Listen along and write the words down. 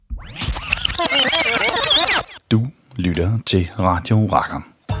lytter til Radio Raqqa.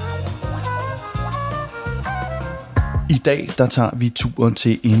 I dag der tager vi turen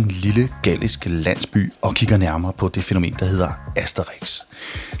til en lille gallisk landsby og kigger nærmere på det fænomen, der hedder Asterix.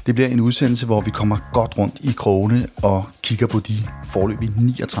 Det bliver en udsendelse, hvor vi kommer godt rundt i krogene og kigger på de foreløbig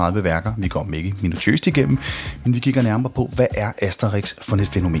 39 værker. Vi går dem ikke minutiøst igennem, men vi kigger nærmere på, hvad er Asterix for et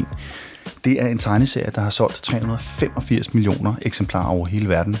fænomen. Det er en tegneserie, der har solgt 385 millioner eksemplarer over hele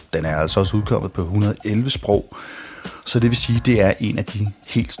verden. Den er altså også udkommet på 111 sprog. Så det vil sige, at det er en af de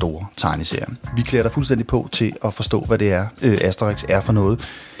helt store tegneserier. Vi klæder dig fuldstændig på til at forstå, hvad det er, Asterix er for noget.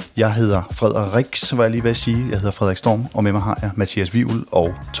 Jeg hedder Frederik, var jeg lige ved at sige. Jeg hedder Frederik Storm, og med mig har jeg Mathias Wivel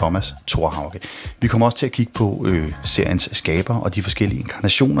og Thomas Thorhauge. Vi kommer også til at kigge på seriens skaber og de forskellige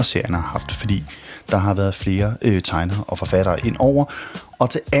inkarnationer, serien har haft, fordi der har været flere tegnere og forfattere indover. Og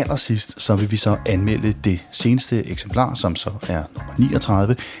til allersidst, så vil vi så anmelde det seneste eksemplar, som så er nummer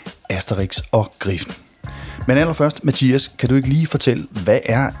 39, Asterix og Griffen. Men allerførst, Mathias, kan du ikke lige fortælle, hvad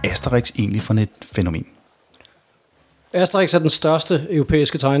er Asterix egentlig for et fænomen? Asterix er den største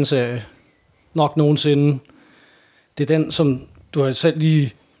europæiske tegneserie nok nogensinde. Det er den, som du har selv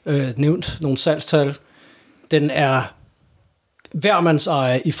lige nævnt, nogle salgstal. Den er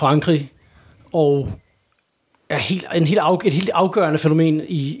hvermandseje i Frankrig, og er et helt afgørende fænomen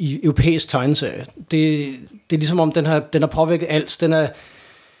i europæisk tegneserie. Det er ligesom om, den har påvirket alt.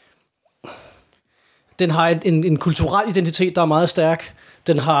 Den har en kulturel identitet, der er meget stærk.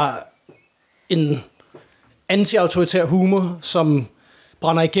 Den har en anti-autoritær humor, som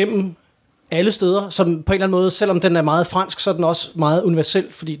brænder igennem alle steder, som på en eller anden måde, selvom den er meget fransk, så er den også meget universel,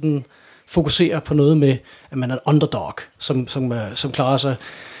 fordi den fokuserer på noget med, at man er en underdog, som klarer sig.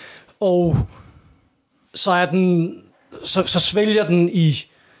 Og så er den, så svælger den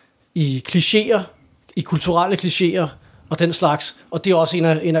i klichéer, i kulturelle klichéer, og den slags, og det er også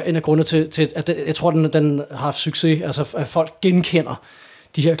en af grundene til at jeg tror, den har haft succes, altså at folk genkender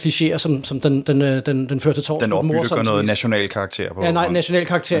de her klichéer, som den fører til tors. Den opbygger noget national karakter på. Ja, national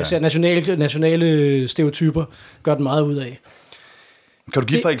karakter, ja. Nationale stereotyper gør den meget ud af. Kan du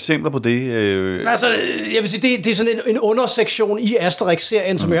give et eksempler på det? Altså, jeg vil sige, det er sådan en undersektion i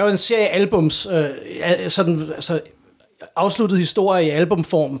Asterix-serien, som er jo en serie albums, afsluttet historie i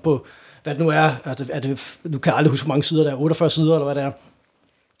albumform på hvad det nu er, nu kan jeg aldrig huske, hvor mange sider der er, 48 sider, eller hvad det er.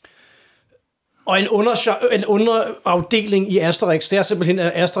 Og en underafdeling i Asterix, det er simpelthen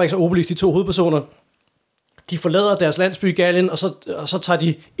Asterix og Obelix, de to hovedpersoner, de forlader deres landsby i Gallien, og så tager de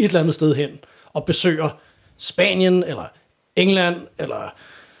et eller andet sted hen, og besøger Spanien, eller England, eller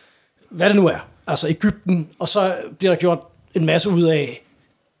hvad det nu er, altså Egypten, og så bliver der gjort en masse ud af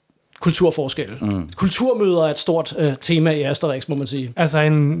kulturforskelle. Kulturmøder er et stort tema i Asterix, må man sige. Altså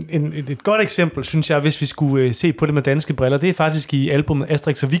et godt eksempel, synes jeg, hvis vi skulle se på det med danske briller, det er faktisk i albumet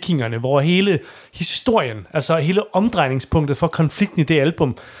Asterix og Vikingerne, hvor hele historien, altså hele omdrejningspunktet for konflikten i det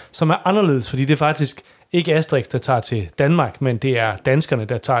album, som er anderledes, fordi det er faktisk ikke Asterix, der tager til Danmark, men det er danskerne,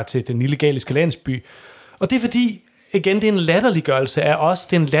 der tager til den lille galliske landsby. Og det er fordi, igen, det er en latterliggørelse af os,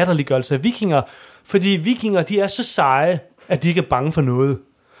 det er en latterliggørelse af vikinger, fordi vikinger, de er så seje, at de ikke er bange for noget.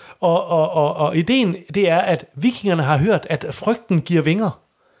 Og ideen, det er, at vikingerne har hørt, at frygten giver vinger.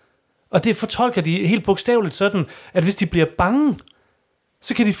 Og det fortolker de helt bogstaveligt sådan, at hvis de bliver bange,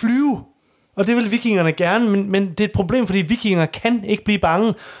 så kan de flyve. Og det vil vikingerne gerne, men det er et problem, fordi vikinger kan ikke blive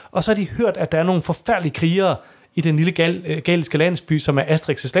bange. Og så har de hørt, at der er nogle forfærdelige krigere i den lille galliske landsby, som er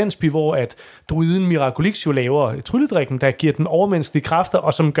Asterix' landsby, hvor at druiden Miraculix jo laver trylledrikken, der giver den overmenneskelige kræfter,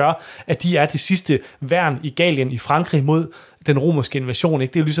 og som gør, at de er det sidste værn i Gallien i Frankrig mod den romerske invasion.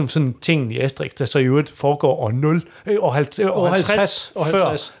 Ikke? Det er jo ligesom sådan ting i Asterix, der så i øvrigt foregår år 50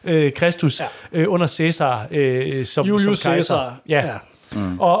 før Kristus, under Caesar som Julius som kejser. Caesar. Ja.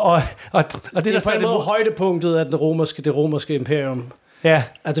 Og det er på en måde højdepunktet af det romerske imperium. Ja.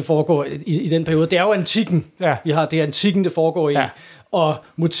 At det foregår i den periode. Det er jo antikken. Ja. Det er antikken, det foregår i. Ja. Og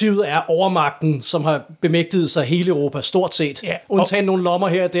motivet er overmagten, som har bemægtiget sig hele Europa, stort set. Ja. Undtagen nogle lommer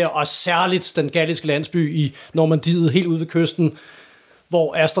her og der, og særligt den galliske landsby i Normandiet, helt ude ved kysten,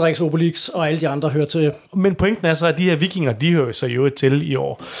 hvor Asterix, Obelix og alle de andre hører til. Men pointen er så, at de her vikinger, de hører så jo til i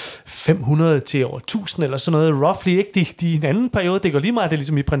år 500 til år 1000 eller sådan noget, roughly, ikke? De i en anden periode, det går lige meget, det er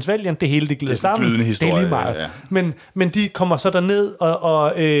ligesom i Prins Valiant, det hele det glider sammen. Det er lige meget. Ja. Men de kommer så derned,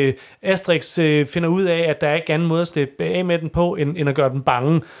 og Asterix finder ud af, at der ikke er anden måde at slippe af med den på, end at gøre den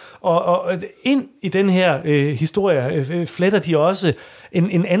bange. Og ind i den her historie fletter de også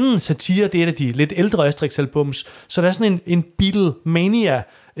en anden satire, det er af de lidt ældre Asterix-albums, så der er sådan en Beatlemania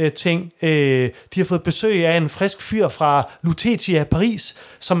ting. De har fået besøg af en frisk fyr fra Lutetia, Paris,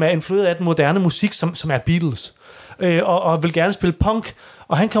 som er influeret af den moderne musik, som er Beatles, og vil gerne spille punk,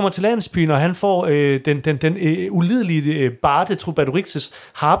 Og han kommer til landsbyen, og han får den ulidelige Barde Troubadourixes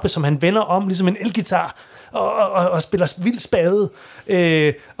harpe, som han vender om, ligesom en elgitar, og spiller vildt spade.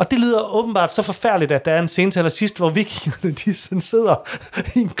 Og det lyder åbenbart så forfærdeligt, at der er en scene til allersidst, hvor vikingerne, de sådan sidder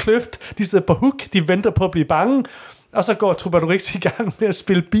i en kløft, de sidder på hook, de venter på at blive bange, og så går Troubadourix i gang med at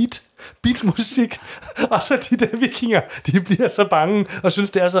spille beatmusik, og så de der vikinger, de bliver så bange, og synes,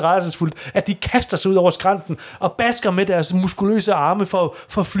 det er så rædselsfuldt, at de kaster sig ud over skrænten, og basker med deres muskuløse arme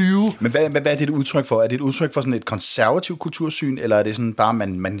for at flyve. Men hvad er det et udtryk for? Er det et udtryk for sådan et konservativt kultursyn, eller er det sådan bare,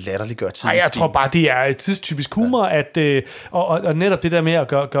 man latterliggør tidens Nej, jeg tror bare, det er et tidstypisk humor, at, og netop det der med at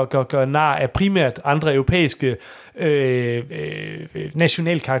gøre nar af primært andre europæiske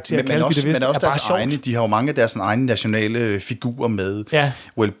nationalkarakterer, men også deres egne, de har jo mange af deres egne nationale figurer med. Ja.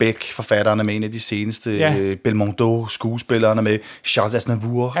 Houellebecq, forfatteren, med en af de seneste, Belmondo, skuespillerne med, Charles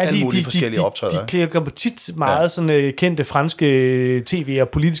Aznavour, alle mulige forskellige optræder. De klikker tit meget sådan kendte franske tv- og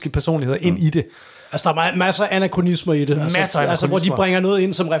politiske personligheder ind i det. Altså, der er masser af anachronismer i det. Altså, hvor de bringer noget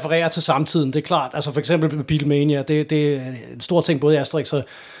ind, som refererer til samtiden, det er klart. Altså, for eksempel Beatlemania, det er en stor ting, både i Asterix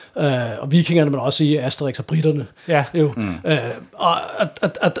og vikingerne, men også i Asterix og britterne. Ja. Jo. Og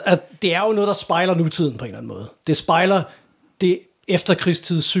det er jo noget, der spejler nutiden på en eller anden måde. Det spejler det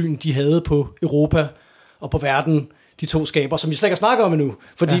efterkrigstidssyn, de havde på Europa og på verden, de to skaber, som vi slet ikke snakker om endnu,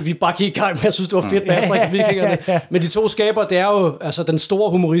 fordi vi bare gik i gang med, jeg synes, det var fedt med Asterix og vikingerne. Men de to skaber, det er jo altså den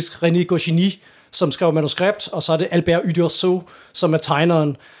store humorist René Goscinny, som skrev manuskript, og så er det Albert Uderzo, som er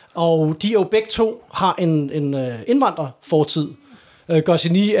tegneren. Og de jo begge to har en indvandrerfortid.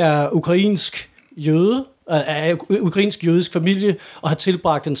 Goscinny er ukrainsk jøde, af ukrainsk jødisk familie, og har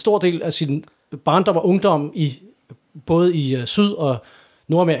tilbragt en stor del af sin barndom og ungdom både i Syd- og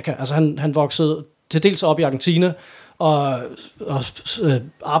Nordamerika. Altså han voksede til dels op i Argentina, og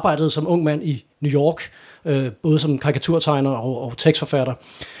arbejdede som ung mand i New York, både som karikaturtegner og tekstforfatter.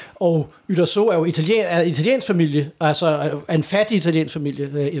 Og Uderzo er jo italiensk familie, altså en fattig italiensk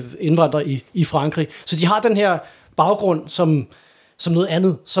familie, indvandrer i Frankrig. Så de har den her baggrund som noget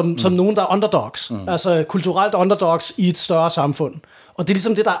andet, som nogen, der er underdogs. Altså kulturelt underdogs i et større samfund. Og det er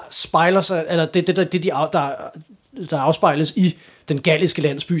ligesom det, der spejler sig, eller der afspejles i den galliske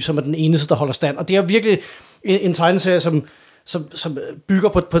landsby, som er den eneste, der holder stand. Og det er virkelig en tegneserie, som bygger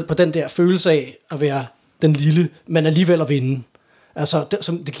på den der følelse af at være den lille, men alligevel at vinde. Altså,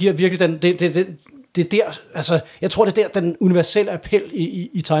 det giver virkelig det er der, altså, jeg tror, det er der, den universelle appel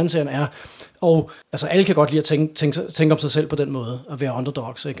i tegneserien er. Og altså, alle kan godt lide at tænke om sig selv på den måde, at være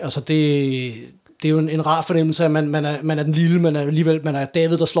underdogs, ikke? Altså, det er jo en rar fornemmelse, at man er den lille, men alligevel man er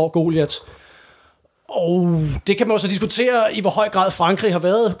David, der slår Goliat. Og det kan man også diskutere, i hvor høj grad Frankrig har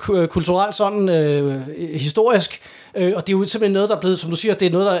været kulturelt sådan, historisk. Og det er jo simpelthen noget, der er blevet, som du siger, det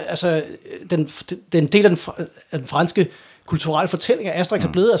er noget, der, altså, det er en del af den franske kulturelle fortælling af Asterix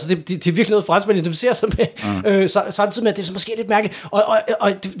er blevet. Altså, det er virkelig noget, franskmænd identificerer sig med, samtidig med, at det er måske lidt mærkeligt.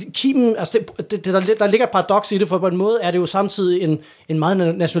 Og kimen, altså der ligger et paradoks i det, for på en måde er det jo samtidig en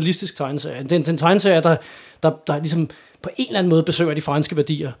meget nationalistisk tegneserie. Det er en tegneserie, der ligesom på en eller anden måde besøger de franske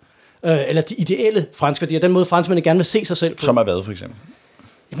værdier. Eller de ideelle franske værdier, den måde franskmændene gerne vil se sig selv på. Som er hvad, for eksempel?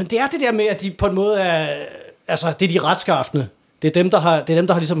 Jamen, det er det der med, at de på en måde er, altså, det er de retskaffende. Det er dem, der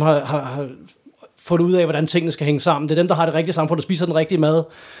har ligesom har fundet ud af, hvordan tingene skal hænge sammen. Det er dem, der har det rigtige samfund, der spiser den rigtige mad,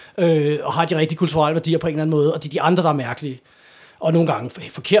 og har de rigtige kulturelle værdier på en eller anden måde, og det er de andre, der er mærkelige. Og nogle gange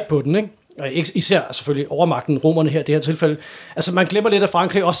forkert på den, ikke? Især selvfølgelig overmagten, romerne her i det her tilfælde. Altså man glemmer lidt, at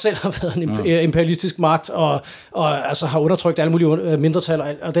Frankrig også selv har været en imperialistisk magt, og altså har undertrykt alle mulige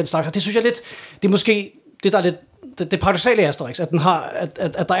mindretal og den slags. Og det synes jeg lidt, det er måske det, der er lidt det paradoksale i Asterix,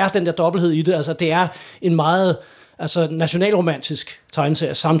 at der er den der dobbelthed i det. Altså det er en meget nationalromantisk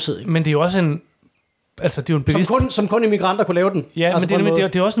tegneserie samtidig. Men det er jo også en altså det er jo en bevidst... som kun immigranter kunne lave den. Ja, altså men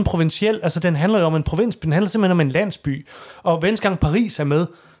det er også en provinciel, altså den handler jo om en provins, den handler simpelthen om en landsby. Og hver gang Paris er med,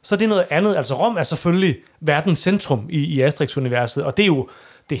 så er det noget andet. Altså Rom er selvfølgelig verdens centrum i Asterix-universet, og det er jo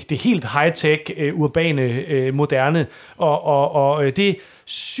det helt high-tech, urbane, moderne, og det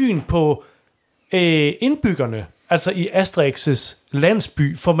syn på indbyggerne, altså i Asterix'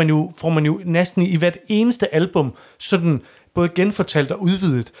 landsby, får man jo næsten i hvert eneste album sådan både genfortalt og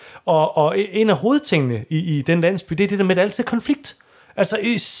udvidet. Og en af hovedtingene i den landsby, det er det der med, at der altid er konflikt. Altså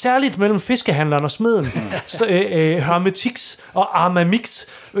særligt mellem fiskehandleren og smeden. Hermetix og Armamix,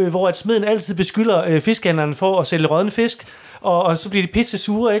 hvor at smeden altid beskylder fiskehandleren for at sælge rådne fisk. Og så bliver de pisse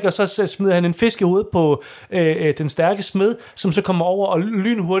sure, ikke? Og så smider han en fisk i hovedet på den stærke smed, som så kommer over, og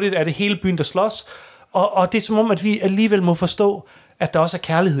lynhurtigt er det hele byen, der slås. Og det er som om, at vi alligevel må forstå, at der også er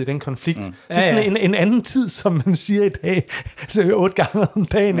kærlighed i den konflikt. Det er sådan en anden tid, som man siger i dag, så 8 gange om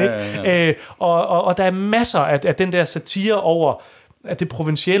dagen. Ikke? Og der er masser af den der satire over af det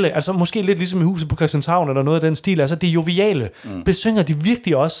provincielle, altså måske lidt ligesom i Huset på Christianshavn, eller noget af den stil, altså det joviale, besynger de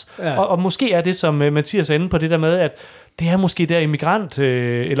virkelig også. Ja. Og måske er det, som Mathias er inde på, det der med, at det er måske der immigrant,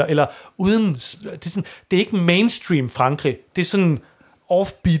 eller uden, det er ikke mainstream Frankrig, det er sådan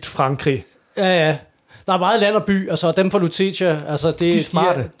offbeat Frankrig. Ja. Der er meget land og by, altså dem fra Lutetia, altså de er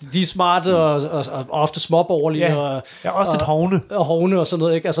smarte. De er smarte og ofte småborgerlige. Ja, og også lidt hovne. Og hovne og sådan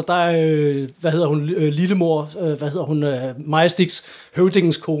noget, ikke? Altså der er, hvad hedder hun, lillemor, hvad hedder hun, Majestiks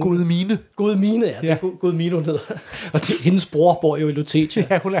høvdingens kone. Gudmine, ja. Det er Gudmine, hun hedder. Og hendes bror bor jo i Lutetia.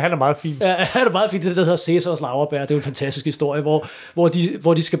 Ja, han er meget fin. Ja, han er meget fint. Det der hedder Cæsars laverbær, det er jo en fantastisk historie,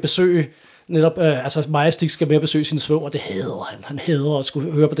 hvor de skal besøge netop, altså Majestik skal med at besøge sin svøger, og det hader han. Han hader at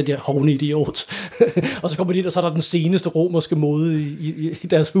skulle høre på den der hovne idiot. Og så kommer de ind, og så er der den seneste romerske mode i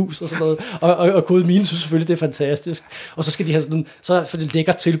deres hus og sådan noget. Og Gudmine synes selvfølgelig, det er fantastisk. Og så skal de have sådan, så for det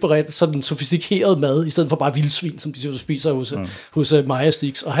lækkert tilberedt, sådan sofistikeret mad, i stedet for bare vildsvin, som de spiser hos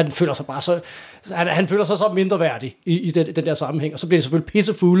Majestiks. Og han føler sig bare han føler sig så mindre værdig i den der sammenhæng. Og så bliver det selvfølgelig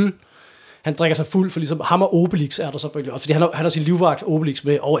pissefulde. Han drikker sig fuld, for ligesom ham og Obelix er der selvfølgelig også, fordi han har sin livvagt Obelix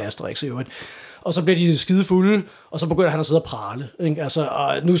med, og Asterix i øvrigt. Og så bliver de skide fulde, og så begynder han at sidde og prale. Ikke? Altså,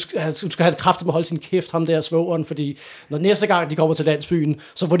 og nu skal han kraftigt med at holde sin kæft, ham der svogeren, fordi når næste gang de kommer til landsbyen,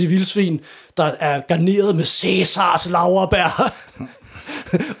 så får de vildsvin, der er garneret med Cæsars laverbær.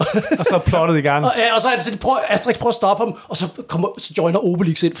 Og så er plottet i gang. Og så er det så Asterix prøver at stoppe ham, og så joiner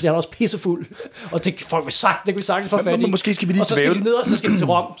Obelix ind, fordi han er også pissefuld. Og det kan vi sagtens få fat i. Måske skal vi lige og så skal de ned, og så skal de til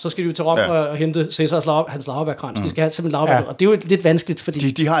Rom. Så skal de til Rom og hente Cæsars hans laverbærkrans. De skal have simpelthen laverbær. Og det er jo lidt vanskeligt,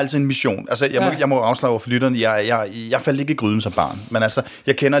 fordi de har altså en mission. Altså jeg må afsløre over for lytterne, jeg faldt ikke i gryden som barn, men altså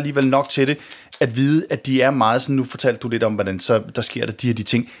jeg kender alligevel nok til det at vide, at de er meget sådan, nu fortalte du lidt om, hvordan så der sker de her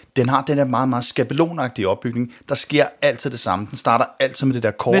ting. Den er meget, meget skabelonagtige opbygning. Der sker altid det samme. Den starter altid med det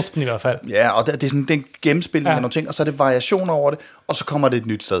der kort. Næsten i hvert fald. Ja, og det er sådan den gennemspilning af nogle ting, og så er det variationer over det, og så kommer det et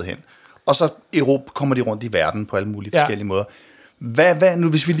nyt sted hen. Og så kommer de rundt i verden på alle mulige forskellige måder. Hvad nu,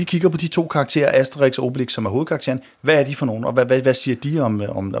 hvis vi lige kigger på de to karakterer, Asterix og Obelix, som er hovedkarakteren, hvad er de for nogen, og hvad siger de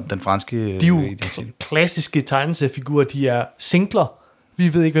om den franske de er jo klassiske tegneseriefigurer, de er singler.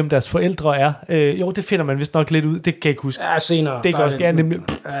 Vi ved ikke, hvem deres forældre er. Jo, det finder man vist nok lidt ud. Det kan jeg ikke huske. Ja, senere. Det kan også, det er nemlig.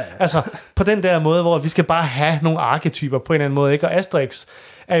 Altså, på den der måde, hvor vi skal bare have nogle arketyper på en eller anden måde, ikke? Og Asterix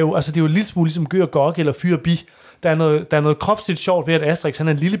er jo, altså det er jo lidt smule ligesom Gør Gok eller Fyr Bi. Der er noget kropsligt sjovt ved, at Asterix, han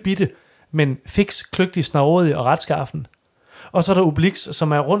er en lille bitte, men fiks, kløgtig, snarrådig og retskaffen. Og så er der Obelix,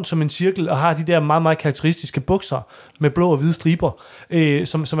 som er rundt som en cirkel, og har de der meget, meget karakteristiske bukser med blå og hvide striber,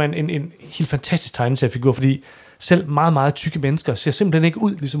 som er en helt fantastisk tegneseriefigur, fordi selv meget, meget tykke mennesker ser simpelthen ikke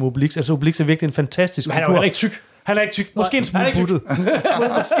ud ligesom Obelix. Altså Obelix er virkelig en fantastisk figur. Men han er jo ikke tyk. Han er ikke tyk. Måske en smule buttet.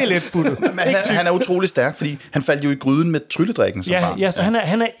 Måske lidt buttet. Men han er utrolig stærk, fordi han faldt jo i gryden med trylledrikken som barn. Ja, så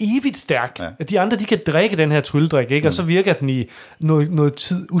han er evigt stærk. Ja. De andre, de kan drikke den her trylledrik, ikke? Og så virker den i noget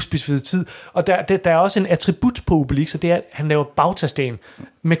tid, uspecificeret tid. Og der er også en attribut på Obelix, og det er, at han laver bautasten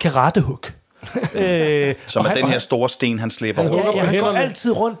med karatehug. Som er den her store sten, han slæber rundt. Han går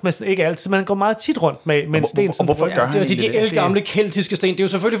altid rundt med, ikke altid, men han går meget tit rundt med en sten. Og hvorfor gør han det? Det er de ældgamle keltiske sten. Det er jo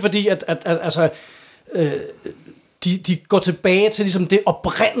selvfølgelig fordi, at altså, de går tilbage til ligesom det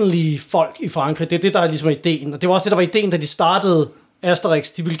oprindelige folk i Frankrig. Det er det, der er ligesom ideen. Og det var også det, der var ideen, da de startede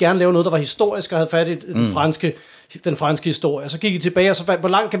Asterix. De ville gerne lave noget, der var historisk og havde fat i den franske historie. Så gik de tilbage, og så hvor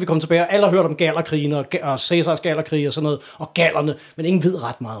langt kan vi komme tilbage? Alle har hørt om gallerkrigene og Cæsars gallerkrige og sådan noget, og gallerne, men ingen ved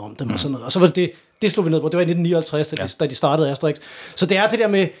ret meget om dem og sådan noget. Og så var det slog vi ned på. Det var i 1959, da de startede Asterix. Så det er det der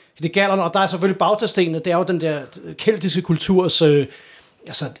med det gallerne, og der er selvfølgelig bautastenene. Det er jo den der keltiske kulturs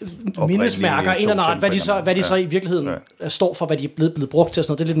mindesmærker, en eller anden, hvad de så i virkeligheden står for, hvad de er blevet brugt til,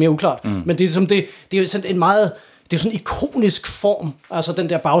 sådan noget. Det er lidt mere uklart. Men det er som det er jo sådan en meget, det er sådan en ikonisk form, altså den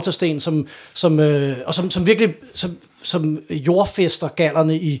der bautasten, som virkelig som jordfæster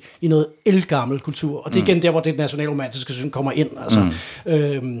gallerne i noget ældgammel kultur. Og det er igen der, hvor det nationalromantiske syn kommer ind. Altså.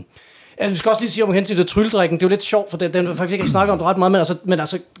 Vi skal også lige sige om hen til det trylledrikken. Det er jo lidt sjovt, for den faktisk ikke snakker om det ret meget, men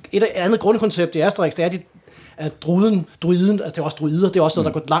altså et andet grundkoncept i Asterix, det er at druiden, altså det er også druider, det er også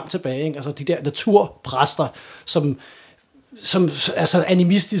noget, der går langt tilbage, ikke? Altså de der naturpræster, som altså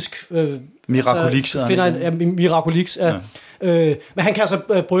animistisk Miraculix finder Miraculix, men han kan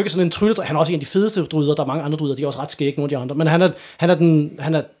altså brygge sådan en trylledrik. Han er også en af de fedeste druider. Der er mange andre druider, de er også ret skægge, nogle af de andre. Men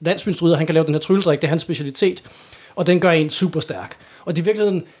han er landsbyens druider. Han kan lave den her trylledrik. Det er hans specialitet, og den gør en super stærk. Og i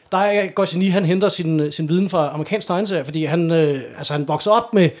virkeligheden, der er Goscinny, han henter sin viden fra amerikansk tegneserie, fordi han vokser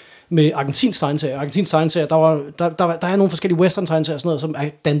op med argentinsk tegneserie. Argentinsk tegneserie, der er nogle forskellige western tegneserier, sådan noget, som er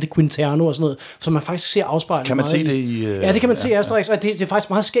Dante Quintero og sådan noget, som man faktisk ser afspejlet. Kan man se det i... Ja, det kan man se i Asterix, og det er faktisk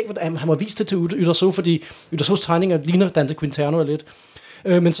meget skægt, at han var vist det til Uderzo, fordi Uderzos tegninger ligner Dante Quintero lidt.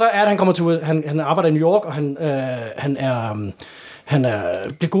 Men så er det, han kommer til, han arbejder i New York, og han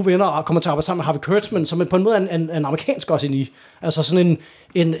bliver gode venner og kommer til at arbejde sammen med Harvey Kurtzman, som på en måde er en amerikansk også i. Altså sådan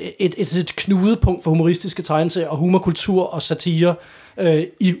et knudepunkt for humoristiske tegneserier og humorkultur og satire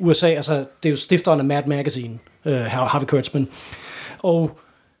i USA. Altså, det er jo stifteren af Mad Magazine, Harvey Kurtzman. Og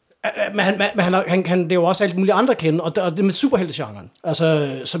han det er jo også alt muligt andre kende, og det med superheltegenren,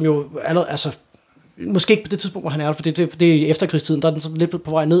 altså, som jo allerede, altså, måske ikke på det tidspunkt, hvor han er, for det er i efterkrigstiden, der er den så lidt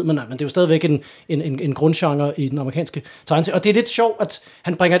på vej ned, men det er jo stadigvæk en grundgenre i den amerikanske tegneserie. Og det er lidt sjovt, at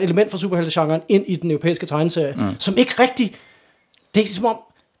han bringer et element fra superheltegenren ind i den europæiske tegneserie, som ikke rigtig, det er som om,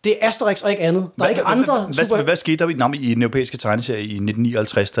 det er Asterix og ikke andet. Der er ikke andre hvad skete der i den europæiske tegneserie i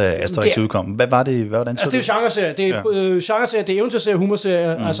 1959, da Asterix udkom? Hvad var det? Hvordan så det er jo genreserie. Det er genreserie, det er eventyrserie,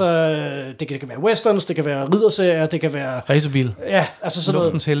 humorserier. Altså, det kan være westerns, det kan være ridderserier, det kan være racerbil. Ja, altså sådan noget.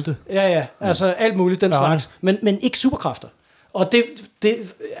 Luftens helte. Ja, altså alt muligt den slags, men ikke superkræfter. Og det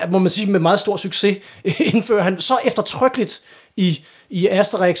må man sige med meget stor succes indfører han så eftertrykkeligt i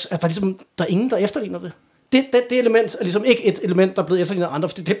Asterix, at der er ingen der efterligner det. Det element er ligesom ikke et element, der er blevet efterlignet af andre,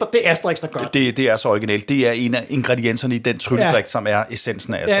 for det er Asterix, der gør det. Det er så originalt. Det er en af ingredienserne i den trylledrik, som er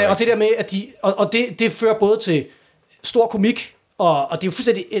essensen af Asterix. Ja, og det der med, at det fører både til stor komik, og det er jo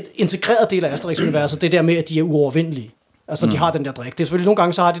fuldstændig et integreret del af Asterix-universet, det der med, at de er uovervindelige. Altså, de har den der drik. Det er selvfølgelig nogle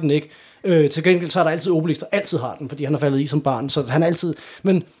gange, så har de den ikke. Til gengæld, så er der altid Obelix, der altid har den, fordi han har faldet i som barn, så han altid...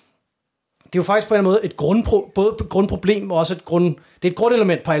 Men det er jo faktisk på en måde både et grundproblem og også det er et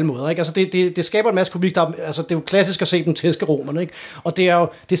grundelement på alle måder, ikke? Altså det skaber en masse komik, altså det er jo klassisk at se dem tæske romerne, ikke? Og det er jo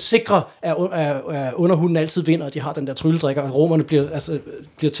det sikrer at underhunden altid vinder, og de har den der trylledrikker, og romerne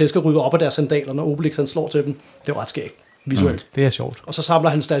bliver tæsket ryddet op af deres sandaler, når Obelix han slår til dem. Det er jo ret skægt visuelt. Det er sjovt. Og så samler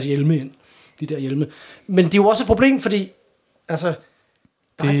han deres hjelme ind, de der hjelme. Men det er jo også et problem, fordi altså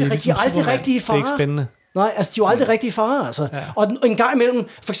de er aldrig rigtige farer. Det er ikke spændende. Nej, altså de er jo aldrig rigtige farer, altså. Ja. Og en gang imellem,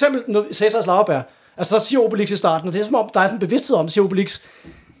 for eksempel når Cæsars laurbær, altså der siger Obelix i starten, og det er som om, der er sådan en bevidsthed om, siger Obelix,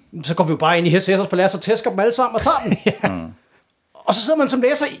 så går vi jo bare ind i Cæsars palads og tæsker dem alle sammen og tager dem. Og så sidder man som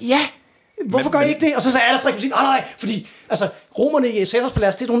læser, hvorfor gør I ikke det? Og så er der straks musik, nej, fordi altså romerne i Cæsars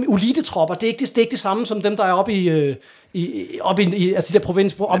palads, det er nogle elitetropper, det er ikke det samme som dem, der er oppe i altså de der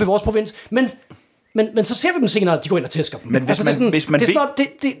provins, oppe i vores provins, men så ser vi dem senere, at de går ind og tæsker dem. Men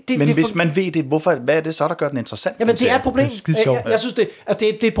hvis man ved det, hvad er det så, der gør den interessant? Jamen, det er et problem. Jeg synes, det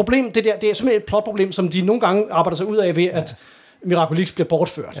er et problem. Det er simpelthen et plotproblem, som de nogle gange arbejder sig ud af ved, at Miraculix bliver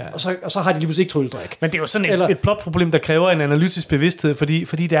bortført. Ja. Og så har de lige pludselig ikke trylledrik. Men det er jo sådan et plotproblem, der kræver en analytisk bevidsthed,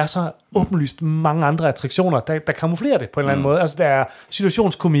 fordi der er så åbenlyst mange andre attraktioner, der kamuflerer det på en eller anden måde. Altså, der er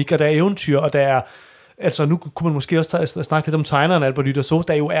situationskomik, og der er eventyr, og der er... Altså, nu kunne man måske også snakke lidt om tegneren Albert Uderzo,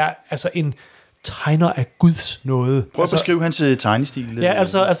 der jo er altså en tegner af Guds nåde. Prøv at beskrive hans tegnestil. Ja,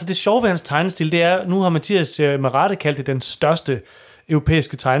 altså det sjove ved hans tegnestil, det er, nu har Mathias med rette kaldt det den største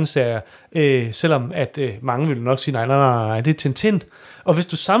europæiske tegneserie, selvom at mange vil nok sige, nej, det er Tintin. Og hvis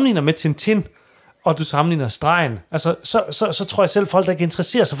du sammenligner med Tintin, og du sammenligner stregen, altså, så tror jeg selv, folk, der ikke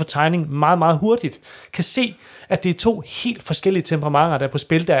interesserer sig for tegning meget, meget hurtigt, kan se, at det er to helt forskellige temperamenter, der er på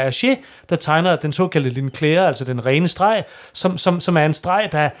spil. Der er Hergé, der tegner den såkaldte linklære, altså den rene streg, som er en streg,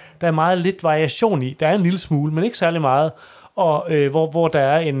 der er meget lidt variation i. Der er en lille smule, men ikke særlig meget. Og hvor der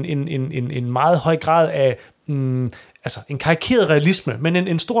er en meget høj grad af... altså en karikeret realisme, men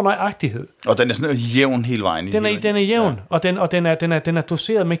en stor nøjagtighed. Og den er sådan jævn hele vejen. Den er jævn, ja. Og den er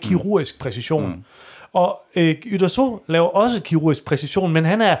doseret med kirurgisk præcision. Og Uderzo laver også kirurgisk præcision, men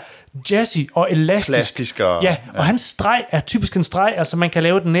han er jazzy og elastisk. Og hans streg er typisk en streg, altså man kan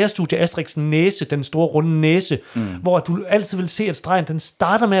lave den nærstudie Asterix' næse, den store runde næse, hvor du altid vil se, at stregen den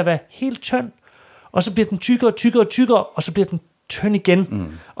starter med at være helt tynd, og så bliver den tykkere, og så bliver den tynd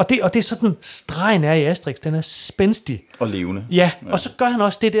igen. Og det er sådan, stregen er i Asterix. Den er spændstig. Og levende. Ja, og så gør han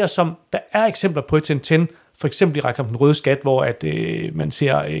også det der, som der er eksempler på i Tintin, for eksempel i Rækker den røde skat, hvor at, man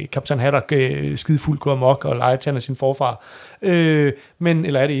ser kaptajn Haddock skidefuld gå amok og lege til af sin forfar.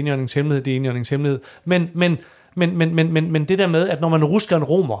 Eller er det enhjørningens hemmelighed? Det er enhjørningens hemmelighed. Men det der med, at når man rusker en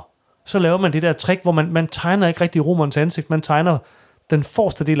romer, så laver man det der trick, hvor man tegner ikke rigtig romerens ansigt, man tegner den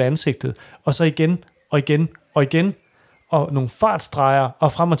forreste del af ansigtet, og så igen, og nogle fartstreger,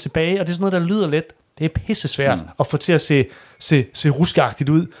 og frem og tilbage, og det er sådan noget, der lyder let. Det er pissesvært at få til at se ruskagtigt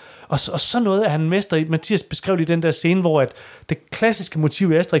ud. Og så noget af han mester i. Mathias beskrev lige den der scene, hvor at det klassiske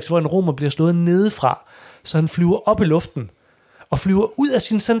motiv i Asterix, hvor en romer bliver slået nedefra, så han flyver op i luften, og flyver ud af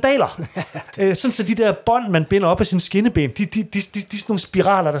sine sandaler. Sådan så de der bånd, man binder op af sine skinneben, de er sådan nogle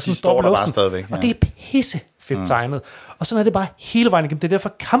spiraler, der sådan står på luften. Stadigvæk, ja. Og det er pisse fedt tegnet. Og sådan er det bare hele vejen igennem. Det er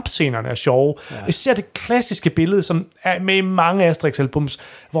derfor kampscenerne er sjove. Ja. Især det klassiske billede, som er med i mange Asterix-albums,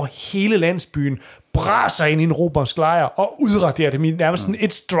 hvor hele landsbyen braser ind i en romersk lejr og udraderer dem i nærmest sådan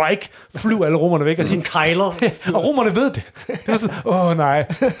et strike, flyver alle romerne væk. Og Sine kejler. og romerne ved det. Det var sådan, nej,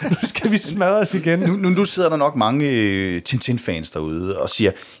 nu skal vi smadres igen. Nu sidder der nok mange Tintin-fans derude og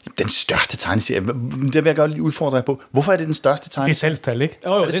siger, den største tegneserie, det vil jeg godt lige udfordre jer på. Hvorfor er det den største tegneserie? Det er salgstal, ikke?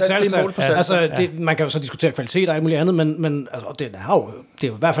 Jo, det er salgstal. Ja. Altså, man kan jo så diskutere kvalitet og alt muligt andet, men altså, det er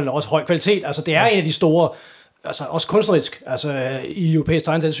jo i hvert fald også høj kvalitet. Altså, det er en af de store, altså også kunstnerisk, altså i europæisk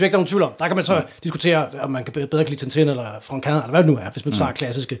tegneserie. Det synes jeg ikke, der er nogen tvivl om. Der kan man så diskutere, om man kan bedre kan lide Tintin eller Franquin, eller hvad det nu er, hvis man tager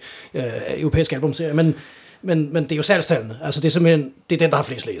klassiske europæiske albumserier. Men det er jo salgstallene. Altså, det er simpelthen det er den, der har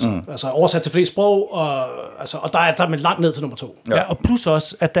flest læsere. Altså oversat til flest sprog, og der er man langt ned til nummer 2. Ja, og plus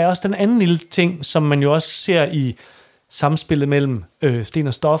også, at der er også den anden lille ting, som man jo også ser i samspillet mellem Sten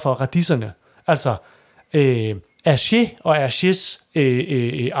og Stoffer og radisserne. Altså, Hergé og Hergés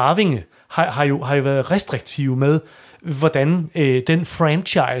arvinge har jo været restriktive med, hvordan den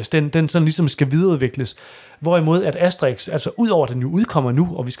franchise, den sådan ligesom skal videreudvikles. Hvorimod at Asterix, altså udover at den jo udkommer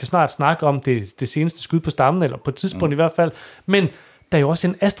nu, og vi skal snart snakke om det seneste skud på stammen, eller på et tidspunkt i hvert fald, men der er jo også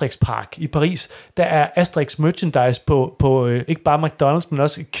en Asterix-park i Paris. Der er Asterix merchandise på ikke bare McDonald's, men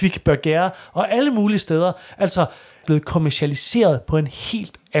også Quick Burger og alle mulige steder. Altså blevet kommercialiseret på en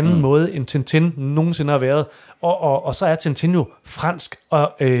helt anden måde, end Tintin nogensinde har været. Og så er Tintin jo fransk,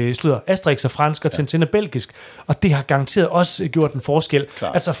 og Asterix er fransk, og Tintin er belgisk. Og det har garanteret også gjort en forskel.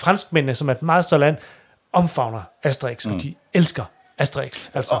 Klar. Altså franskmændene, som er et meget større land, omfavner Asterix, og de elsker Asterix.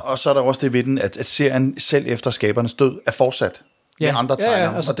 Altså. Og så er der også det ved den, at serien selv efter skabernes død er fortsat med andre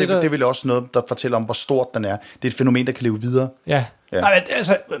tegnere. Altså og det vil også noget, der fortæller om, hvor stort den er. Det er et fænomen, der kan leve videre. Ja. Nej,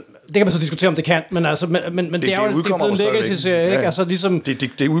 altså, det kan man så diskutere, om det kan, men altså, men det er jo blevet en legacy-serie, ikke? Ja. Altså, ligesom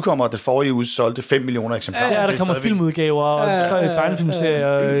det udkommer, at det forrige uge solgte 5 millioner eksemplarer. Ja, der kommer filmudgaver og tegnefilmserier.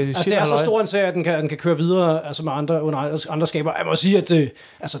 Altså, det er så stor en serie, at den kan køre videre, altså med andre skaber. Jeg må sige, at det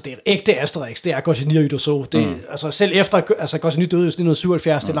er et ægte Asterix. Det er Goscinny og Uderzo. Altså, selv efter, altså Goscinny døde i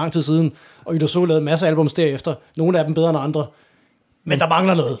 1977, det er lang tid siden, og Uderzo lavede en masse albums derefter. Nogle af dem bedre end andre. Men der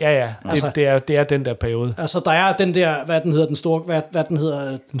mangler noget. Ja. Altså, det er den der periode. Altså, der er den der, hvad den hedder, den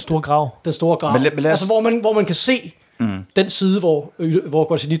store grav. Den store grav. Altså, hvor man kan se den side, hvor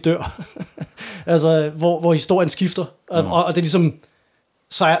Goscinny dør. Altså, hvor historien skifter. Og det er ligesom,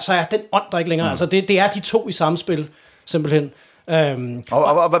 så er den ånd der ikke længere. Altså, det er de to i samspil, simpelthen.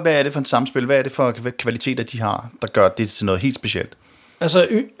 Og hvad er det for et samspil? Hvad er det for kvaliteter, de har, der gør det til noget helt specielt? Altså,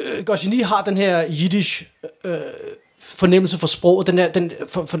 Goscinny har den her Yiddish fornemmelse for sproget,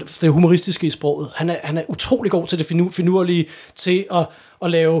 for det humoristiske i sproget. Han er utrolig god til det finurlige, til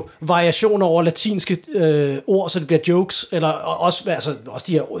at lave variationer over latinske ord, så det bliver jokes, eller også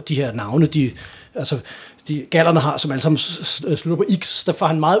de her navne, de gallerne har, som alle sammen slutter på X, der får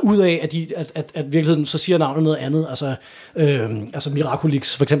han meget ud af, at virkeligheden så siger navnet noget andet, altså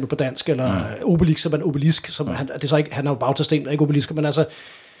Miraculix for eksempel på dansk, eller Obelix, som er en obelisk, som det er så ikke, han er jo Bautasten, ikke obelisk, men altså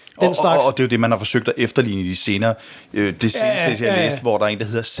og det er jo det, man har forsøgt at efterligne i de senere, det seneste, jeg læste, hvor der er en, der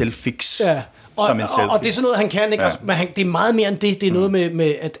hedder Selfix, som en selfie. Og det er sådan noget, han kan, ikke? Ja. Men det er meget mere end det. Det er noget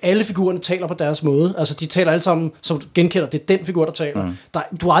med, at alle figurerne taler på deres måde. Altså, de taler alle sammen, som du genkender, det er den figur, der taler.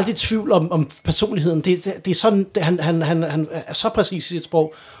 Du er aldrig i tvivl om personligheden. Det er sådan, han er så præcis i sit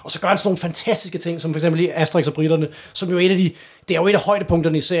sprog. Og så gør han sådan nogle fantastiske ting, som for eksempel i Asterix og Britterne, som jo det er jo et af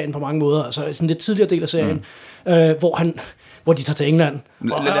højdepunkterne i serien på mange måder. Altså, sådan lidt tidligere del af serien, hvor de tager til England.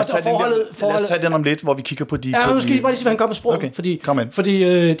 Lad os tage den om lidt, hvor vi kigger på de... Ja, nu skal jeg bare lige sige, hvad han gør med sproget. Okay, fordi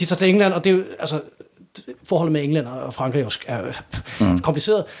de tager til England, og det er jo... Altså, forholdet med England og Frankrig er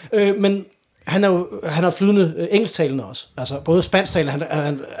kompliceret. Men han er flydende engelsktalende også. Altså, både spansktalende,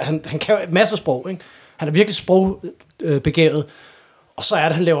 han kan jo en masse sprog. Ikke? Han er virkelig sprogbegavet. Og så er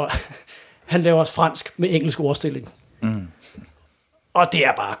det, han laver fransk med engelsk ordstilling. Og det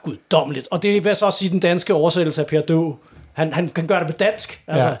er bare guddommeligt. Og det vil så også sige den danske oversættelse af Per Døv. Han kan gøre det på dansk.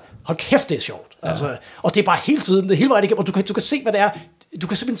 Altså, hold kæft, det er sjovt. Altså, og det er bare hele tiden, det hele vejen igennem, og du kan se, hvad det er. Du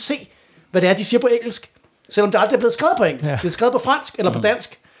kan simpelthen se, hvad det er, de siger på engelsk. Selvom det aldrig er blevet skrevet på engelsk. Det er skrevet på fransk eller på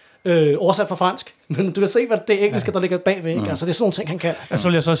dansk. Oversat fra fransk. Men du kan se, hvad det engelske, der ligger bagved. Ikke? Altså, det er sådan nogle ting, han kan. Altså,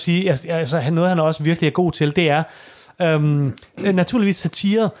 vil jeg så sige, noget han også virkelig er god til, det er naturligvis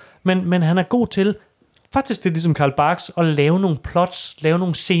satire, men han er god til, faktisk det er ligesom Karl Barks, at lave nogle plots, lave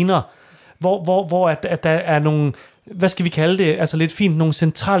nogle scener, hvor at der er nogle, hvad skal vi kalde det, altså lidt fint, nogle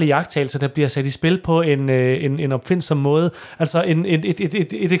centrale iagttagelser, der bliver sat i spil på en opfindsom måde. Altså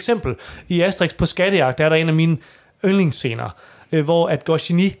et eksempel. I Asterix på skattejagt, der er der en af mine yndlingsscener, hvor at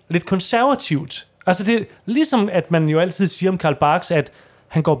Goscinny lidt konservativt, altså det er ligesom, at man jo altid siger om Karl Barks, at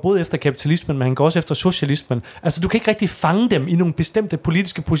han går både efter kapitalismen, men han går også efter socialismen. Altså, du kan ikke rigtig fange dem i nogle bestemte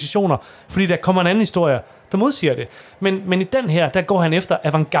politiske positioner, fordi der kommer en anden historie, der modsiger det. Men i den her, der går han efter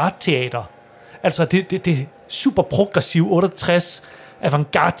avantgarde-teater. Altså, det er super progressiv 68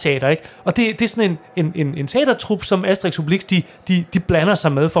 avantgarde-teater, ikke? Og det er sådan en teatertrup, som Asterix og Obelix, de blander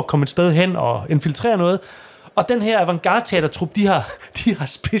sig med for at komme et sted hen og infiltrere noget. Og den her avantgarde-teatertrup, de har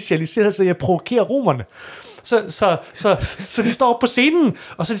specialiseret sig i at provokere romerne. Så de står op på scenen,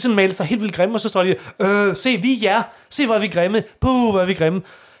 og så er de sådan malet sig helt vildt grimme, og så står de, se, vi er jer, se, hvor er vi grimme, puh, hvor er vi grimme.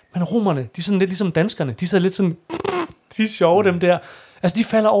 Men romerne, de er sådan lidt ligesom danskerne, de sidder lidt sådan, de er sjove, dem der. Altså, de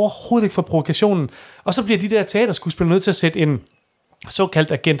falder overhovedet ikke for provokationen. Og så bliver de der teaterskuespillere nødt til at sætte en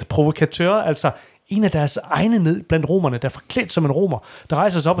såkaldt agent provokatør, altså en af deres egne ned blandt romerne, der er forklædt som en romer, der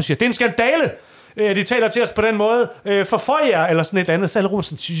rejser sig op og siger, det er en skandale! De taler til os på den måde, forføj jer, eller sådan et eller andet. Så alle romer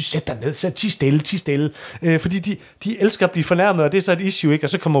sådan, sæt dig ned, ti stille. Fordi de elsker at blive fornærmet, og det er så et issue, ikke? Og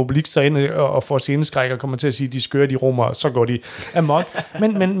så kommer Obelix så ind og får sceneskræk og kommer til at sige, de skører de romer, og så går de amok.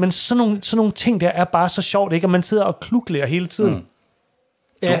 Men sådan nogle ting der er bare så sjovt, ikke? Og man sidder og klukler hele tiden.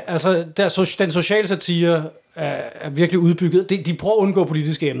 Ja, altså den sociale satire er virkelig udbygget. De prøver at undgå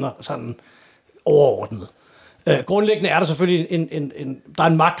politiske emner sådan overordnet. Grundlæggende er der selvfølgelig der er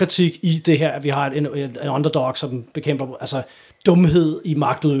en magtkritik i det her, at vi har en underdog, som bekæmper altså dumhed i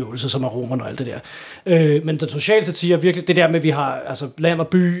magtudøvelse, som er romerne og alt det der. Men den sociale satire er virkelig det der med, at vi har altså land og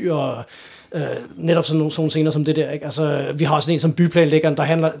by og netop sådan nogle scener som det der, ikke? Altså, vi har også en som byplanlæggeren, det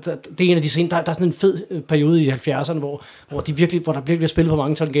er en af de scener, der er sådan en fed periode i 70'erne, hvor der bliver spillet på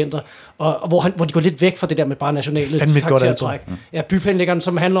mange tangenter, og hvor de går lidt væk fra det der med bare nationale karaktertræk. Ja, byplanlæggeren,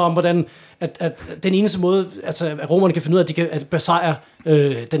 som handler om, hvordan at den eneste måde, altså, at romerne kan finde ud af, at de kan besejre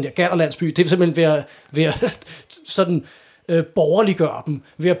den der Gallerlandsby, det er simpelthen ved at sådan borgerliggøre dem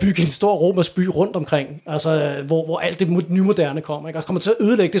ved at bygge en stor romersk by rundt omkring, altså hvor alt det nymoderne kommer, ikke? Og kommer til at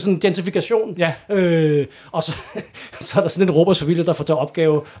ødelægge, det er sådan en gentrifikation. Ja. Og så er der sådan en romersk familie, der får til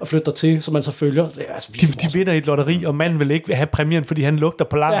opgave at flytte der til, som man så følger. Det er, altså, de vinder i et lotteri, og manden vil ikke have præmien, fordi han lugter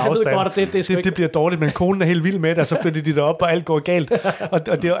på lang afstand. Godt, det bliver dårligt, men konen er helt vild med det, og så flytter de derop, og alt går galt.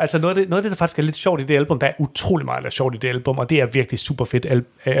 Og det er altså noget af det, der faktisk er lidt sjovt i det album, der er utrolig meget der er sjovt i det album, og det er virkelig super fedt,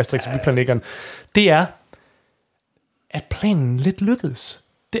 Asterix og Byplanlæggeren. Det er at planen lidt lykkedes.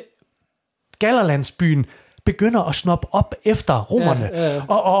 Gallerlandsbyen begynder at snoppe op efter romerne,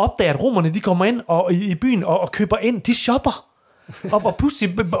 og opdager, at romerne de kommer ind i byen og køber ind. De shopper. Og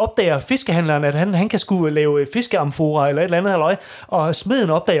pludselig opdager fiskehandleren, at han kan skulle lave fiskeamforer eller et eller andet halløj, og smeden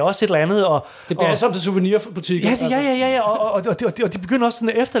opdager også et eller andet. Og det bliver altså til souvenirbutikker. Ja, og de begynder også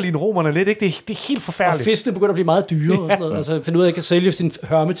sådan at efterligne romerne lidt, ikke? Det er helt forfærdeligt. Og fiskene begynder at blive meget dyre. Og sådan noget. Altså finde ud af, at jeg kan sælge sin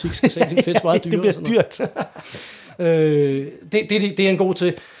hermetik, skal sælge sin fisk meget dyre. Det bliver dyrt. Det er en god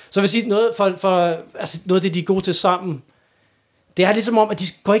til. Så jeg vil sige, noget af det, de er gode til sammen, det er ligesom om, at de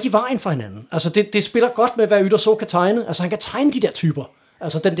går ikke i vejen for hinanden. Altså, det spiller godt med, hvad Uderzo kan tegne. Altså, han kan tegne de der typer.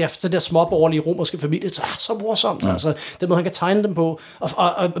 Altså, den der småborgerlige romerske familie, det er så morsomt. Ja. Altså, den måde, han kan tegne dem på.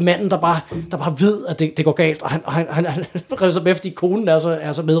 Og manden, der bare ved, at det går galt. Og han rev sig med, fordi konen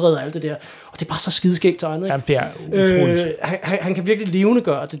er så medredet af alt det der. Og det er bare så skideskægt tegnet. Jamen, det er utroligt. Han kan virkelig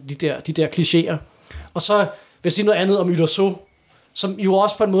levendegøre de der klichéer. Og så vil jeg sige noget andet om Uderzo, som jo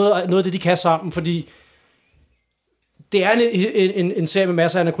også på en måde er noget af det, de kan sammen, fordi det er en serie med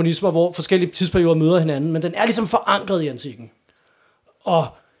masser af anachronismer, hvor forskellige tidsperioder møder hinanden, men den er ligesom forankret i antikken. Og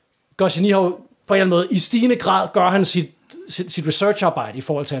Goscinny har jo på en eller anden måde, i stigende grad gør han sit researcharbejde i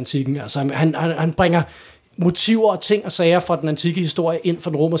forhold til antikken. Altså han bringer motiver og ting og sager fra den antikke historie ind fra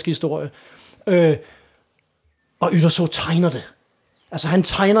den romerske historie. Og Uderzo tegner det. Altså han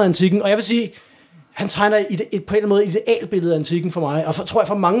tegner antikken, og jeg vil sige, han tegner på en eller anden måde idealbillede af antikken for mig, og tror jeg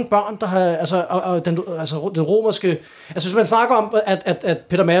for mange børn, der har den romerske. Altså hvis man snakker om, at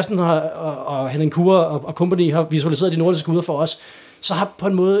Peter Madsen og Henning Kure og company har visualiseret de nordiske guder for os, så har på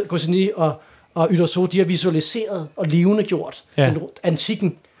en måde Goscinny og Uderzo, de har visualiseret og levende gjort den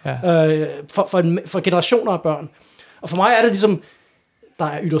antikken for generationer af børn. Og for mig er det ligesom, der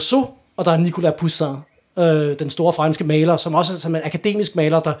er Uderzo, og der er Nicolas Poussin, den store franske maler, som også som en akademisk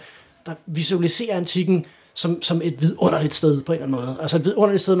maler, der visualiserer antikken som et vidunderligt sted på en eller anden måde. Altså et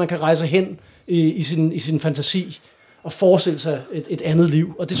vidunderligt sted, man kan rejse hen i sin fantasi og forestille sig et andet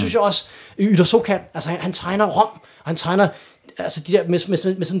liv. Og det synes jeg også, Uderzo kan. Altså han tegner Rom, og han tegner altså de der, med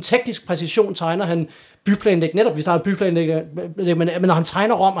sådan en teknisk præcision tegner han byplanlægning. Netop, vi starter byplanlægning, men når han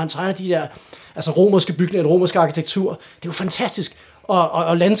tegner Rom, og han tegner de der altså romerske bygninger, romerske arkitektur, det er jo fantastisk.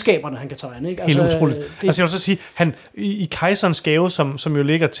 Og landskaberne, han kan tegne. Ikke? Altså, helt utroligt. Altså jeg vil så sige, han i Kejserens Gave, som jo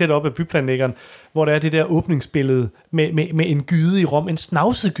ligger tæt op af byplanlæggeren, hvor der er det der åbningsbillede med en gyde i Rom, en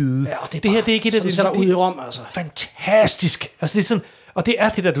snavset gyde. Ja, det her, det er ikke det, der sætter ud i Rom, altså. Fantastisk. Altså det er sådan, og det er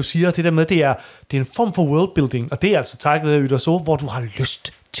det der, du siger, det der med, det er en form for worldbuilding, og det er altså takket af Uderzo, hvor du har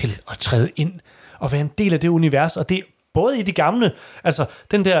lyst til at træde ind og være en del af det univers, og det både i de gamle, altså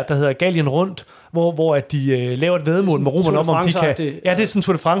den der hedder Gallien Rundt, hvor at de laver et væddemål med romerne om de kan... Ja, det er sådan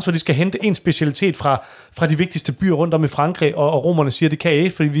Tour de France, hvor de skal hente en specialitet fra de vigtigste byer rundt om i Frankrig, og romerne siger, det kan I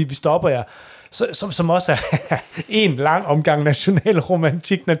ikke, fordi vi stopper jer. Som også er en lang omgang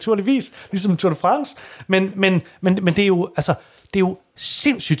nationalromantik, naturligvis, ligesom Tour de France. Men det er jo, altså, det er jo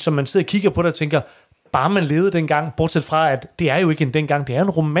sindssygt, som man sidder og kigger på det og tænker, bare man levede dengang, bortset fra, at det er jo ikke en dengang, det er en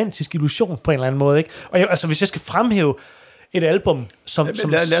romantisk illusion på en eller anden måde, ikke? Og altså, hvis jeg skal fremhæve et album, som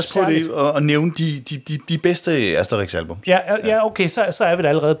lad os prøve det og nævne de bedste Asterix-album. Ja, okay, så er vi der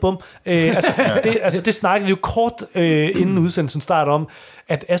allerede. Bum. Det snakkede vi jo kort inden udsendelsen starter om,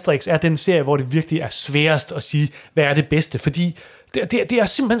 at Asterix er den serie, hvor det virkelig er sværest at sige, hvad er det bedste, fordi det er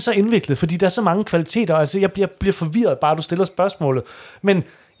simpelthen så indviklet, fordi der er så mange kvaliteter, altså jeg bliver forvirret, bare du stiller spørgsmålet, men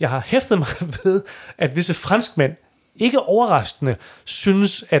jeg har hæftet mig ved, at visse franskmænd, ikke overraskende,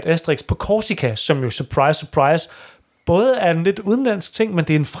 synes, at Asterix på Korsika, som jo surprise, både er en lidt udenlandsk ting, men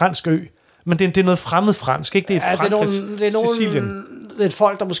det er en fransk ø. Men det er noget fremmed fransk, ikke? Det er Frankrigs Sicilien. Det er et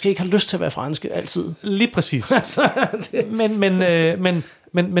folk, der måske ikke har lyst til at være franske altid. Lige præcis.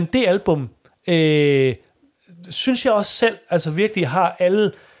 men det album, synes jeg også selv, altså virkelig har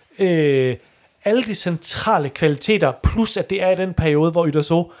alle de centrale kvaliteter, plus at det er i den periode, hvor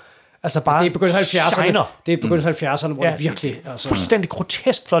Uderzo altså bare det er begyndt 70'erne. shiner. Det er begyndt 70'erne, hvor det virkelig... Altså, fuldstændig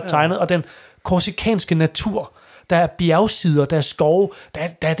grotesk flot tegnet, og den korsikanske natur, der er bjergsider, der er skove, der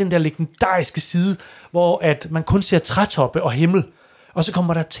er den der legendariske side, hvor at man kun ser trætoppe og himmel, og så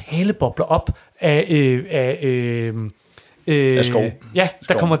kommer der talebobler op af skov. Ja,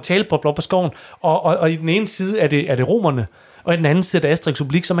 der kommer talebobler op af skoven, og i den ene side er det romerne, og i den anden side er det Asterix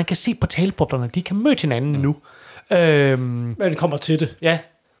Obelix, så man kan se på taleboblerne, de kan møde hinanden endnu. Men det kommer til det. Ja.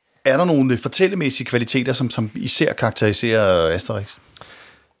 Er der nogle fortællemæssige kvaliteter, som især karakteriserer Asterix?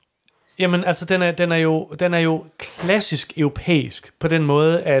 Jamen, altså, den er jo klassisk europæisk, på den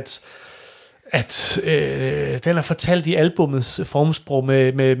måde, at den er fortalt i albumets formsprog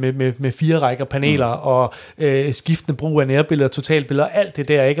med 4 rækker paneler og skiftende brug af nærbilleder, totalbilleder, alt det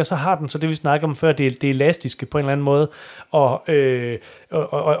der, ikke? Og så har den så det, vi snakker om før, det elastiske på en eller anden måde, og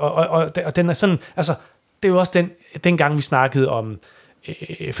den er sådan, altså, det er jo også den gang, vi snakkede om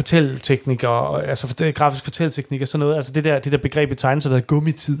fortælleteknikker, altså grafisk fortælleteknik og sådan noget, altså det der begreb i tegneserier, der hedder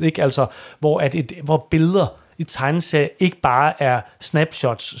gummitid, ikke? Altså, hvor billeder i tegneserier ikke bare er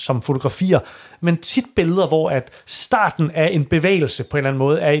snapshots som fotografier, men tit billeder, hvor at starten af en bevægelse på en eller anden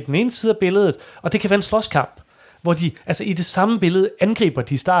måde er i den ene side af billedet, og det kan være en slåskamp, hvor de, altså i det samme billede angriber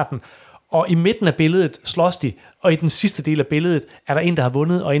de i starten, og i midten af billedet slås de, og i den sidste del af billedet er der en, der har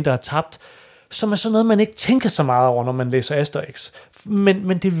vundet, og en, der har tabt, som er sådan noget, man ikke tænker så meget over, når man læser Asterix.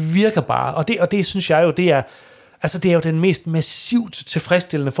 Men det virker bare, og det synes jeg jo, det er jo den mest massivt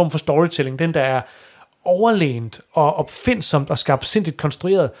tilfredsstillende form for storytelling, den der er overlænt og opfindsomt og skarpsindigt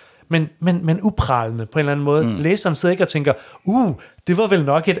konstrueret, men upralende på en eller anden måde. Læseren sidder ikke og tænker, det var vel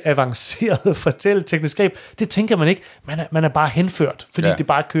nok et avanceret fortælleteknisk greb. Det tænker man ikke. Man er bare henført, fordi det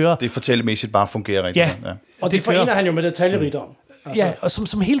bare kører. Det fortællemæssigt bare fungerer rigtigt. Ja. Og det forener han jo med detaljerigdom. Altså. Ja, og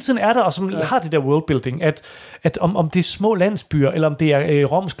som hele tiden er der, og som har det der worldbuilding, at om det er små landsbyer, eller om det er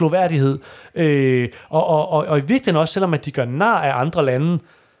Roms gloværdighed, og i virkeligheden også, selvom at de gør nar af andre lande,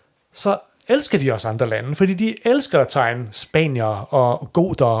 så elsker de også andre lande, fordi de elsker at tegne spanier og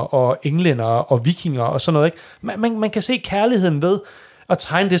goter og englænder og vikinger og sådan noget, ikke? Man kan se kærligheden ved at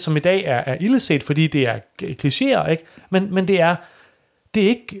tegne det, som i dag er illeset, fordi det er klichéer, ikke? Men det er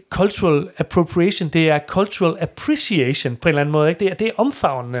ikke cultural appropriation, det er cultural appreciation på en eller anden måde, ikke? Det er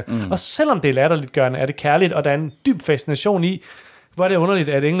omfavnende, og selvom det er latterligtgørende, er det kærligt, og der er en dyb fascination i, hvor er det underligt,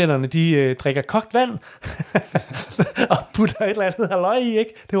 at englænderne, de drikker kogt vand, og putter et eller andet halløj i,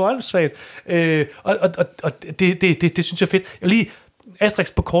 ikke? Det var åndssvagt. Og det synes jeg er fedt. Jeg lige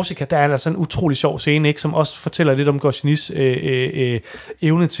Asterix på Korsika, der er altså en utrolig sjov scene, ikke, som også fortæller lidt om Goscinis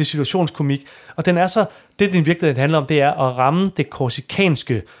evne til situationskomik. Og den er så, det den virkeligheden handler om, det er at ramme det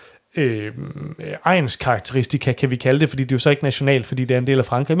korsikanske egenskarakteristika, kan vi kalde det, fordi det er jo så ikke nationalt, fordi det er en del af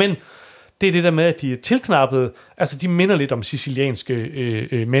Frankrig, men det er det der med, at de er tilknappet, altså de minder lidt om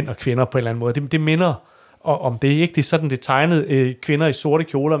sicilianske mænd og kvinder på en eller anden måde. Det minder om det, ikke? Det er sådan, det tegnede kvinder i sorte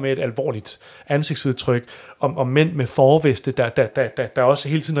kjoler med et alvorligt ansigtsudtryk, om mænd med forveste, der også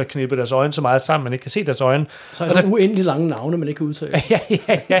hele tiden har knippet deres øjne så meget sammen, man ikke kan se deres øjne. Så er der uendelig lange navne, man ikke kan udtale.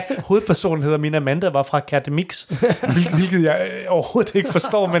 Ja. Hovedpersonen hedder Mina Amanda, var fra Academix, hvilket jeg overhovedet ikke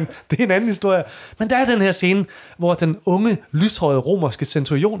forstår, men det er en anden historie. Men der er den her scene, hvor den unge, lyshårede romerske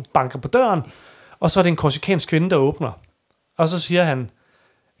centurion banker på døren, og så er det en korsikansk kvinde, der åbner. Og så siger han,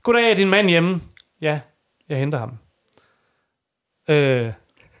 goddag, er din mand hjemme? Ja, jeg henter ham.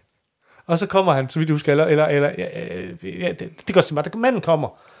 Og så kommer han, så vidt du husker, det går meget, manden kommer.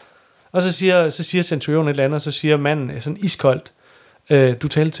 Og så siger Centurion et eller andet, og så siger manden sådan iskoldt, du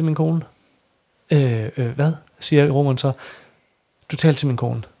talte til min kone. Hvad? Siger romeren så. Du talte til min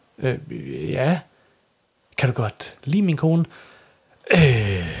kone. Ja. Kan du godt lide min kone?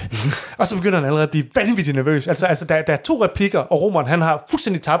 Og så begynder han allerede at blive vanvittigt nervøs. Altså der er 2 replikker, og romeren, han har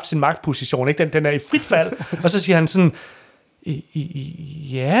fuldstændig tabt sin magtposition, ikke? Den er i frit fald. Og så siger han sådan,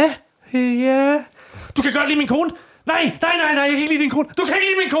 ja. Du kan godt lide min kone? Nej, jeg kan ikke lide din kone. Du kan ikke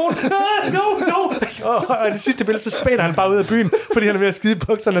lide min kone. No. Og i det sidste billede, så spænder han bare ud af byen, fordi han er ved at skide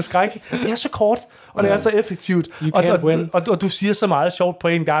bukserne af skræk. Det er så kort, og det er så effektivt. Og du siger så meget sjovt på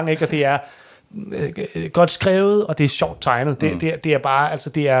en gang, ikke? Og det er godt skrevet, og det er sjovt tegnet. Det er bare, altså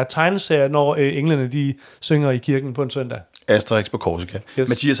det er tegneserier, når englænderne de synger i kirken på en søndag. Asterix på Korsika. Yes.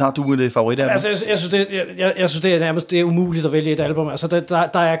 Mathias, har du et favoritalbum? Altså, jeg synes, det er nærmest det er umuligt at vælge et album. Altså,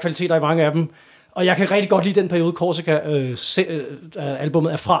 der er kvaliteter i mange af dem. Og jeg kan rigtig godt lide den periode,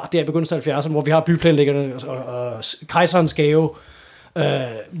 Korsika-albumet er fra. Det er begyndelsen af 70'erne, hvor vi har byplanlæggerne og Kejserens Gave,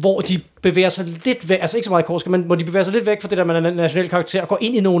 hvor de bevæger sig lidt væk, altså ikke så meget i Korsika, men hvor de bevæger sig lidt væk fra det der med national karakter og går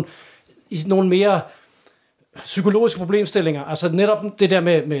ind i nogle mere psykologiske problemstillinger. Altså netop det der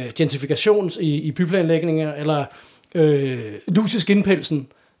med gentrifikation i byplanlægninger, eller lusisk indpelsen,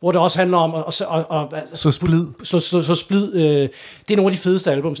 hvor det også handler om at så splid. Så splid. Det er nogle af de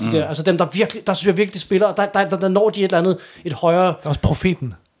fedeste albums, de der. Altså dem, der synes jeg virkelig spiller, der når de et eller andet, et højere... Der er også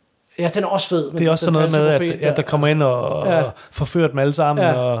Profeten. Ja, den er også fed. Det er også sådan noget med, at der kommer ind og forfører dem alle sammen.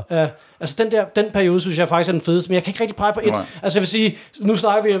 Ja. Altså den periode, synes jeg faktisk er den fedeste, men jeg kan ikke rigtig pege på et. Altså jeg vil sige, nu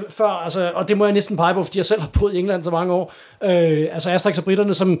snakker vi før, altså, og det må jeg næsten pege på, fordi jeg selv har boet i England så mange år. Altså Asterix og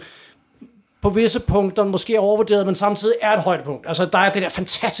Britterne, som på visse punkter måske er overvurderet, men samtidig er et højdepunkt. Altså der er det der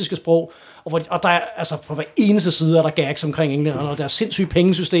fantastiske sprog, og der er altså på hver eneste side er der gags omkring englænderne, og deres sindssyge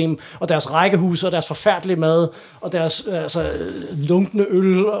pengesystem, og deres rækkehuse, og deres forfærdelige mad, og deres lunkne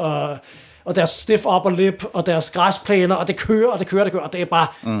øl, og deres stiff upper lip, og deres græsplæner, og det kører, og det er bare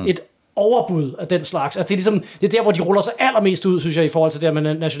et overbud af den slags. Altså det er der, hvor de ruller sig allermest ud, synes jeg, i forhold til det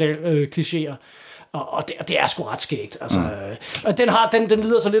med national klichéer. Og det er sgu ret skægt. Altså, og den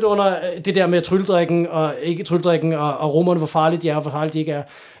lider så lidt under det der med trylledrikken og ikke trylledrikken og rummerne, hvor farligt de er og hvor farligt de ikke er.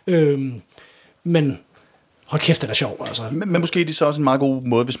 Men hold kæft, den er sjov. Altså. Men måske er det så også en meget god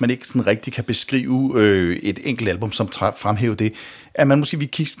måde, hvis man ikke sådan rigtig kan beskrive et enkelt album, som fremhæver det, at man måske vi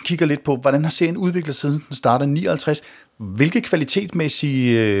kigger lidt på, hvordan har serien udviklet sig siden den starter 59. Hvilke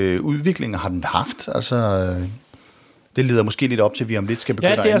kvalitetsmæssige udviklinger har den haft? Altså... Det leder måske lidt op til, at vi om lidt skal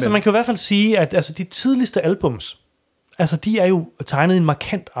begynde at altså, man kan i hvert fald sige, at altså, de tidligste albums, altså, de er jo tegnet i en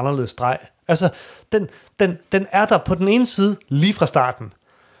markant anderledes streg. Altså, den er der på den ene side lige fra starten,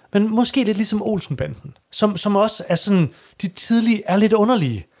 men måske lidt ligesom Olsenbanden, som også er sådan, de tidlige er lidt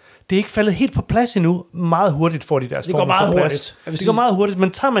underlige. Det er ikke faldet helt på plads endnu. Meget hurtigt får de deres form på plads. Det går meget hurtigt,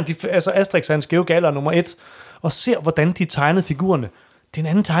 men tager man Asterix og hans Skæve Galler nummer 1, og ser, hvordan de tegnede figurerne, det er en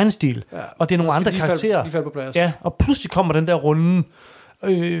anden tegnestil, og det er nogle andre karakterer. På plads. Ja, og pludselig kommer den der runde,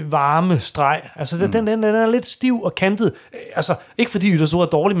 varme streg. Altså, den er lidt stiv og kantet. Altså, ikke fordi Yttersord er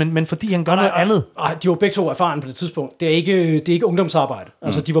dårlig, men fordi han gør noget andet. De var begge to erfarne på det tidspunkt. Det er ikke ungdomsarbejde.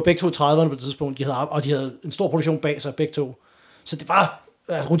 Altså, de var begge to i 30'erne på det tidspunkt, de havde en stor produktion bag sig, begge to. Så det var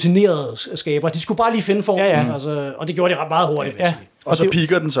rutinerede skaber. De skulle bare lige finde formen, altså, og det gjorde de ret meget hurtigt. Ja. Og så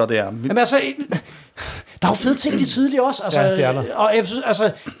piker den så der. Jamen altså... Der er jo fede ting i de tidlige også. Altså, ja, det er der. Og jeg synes,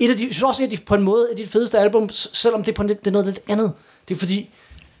 altså, synes også, at de på en måde er de fedeste album, selvom det er noget lidt andet. Det er fordi,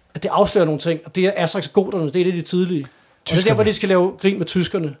 at det afslører nogle ting, og det er Asterix og Goderne, det er det de tidlige. Og det er der, hvor de skal lave grin med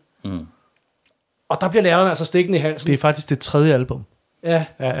tyskerne. Og der bliver lærerne altså stikkende i halsen. Det er faktisk det 3. album. Ja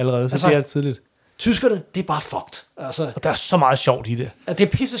allerede, så altså, det er tidligt. Tyskerne, det er bare fucked. Altså, og der er så meget sjovt i det. Ja, det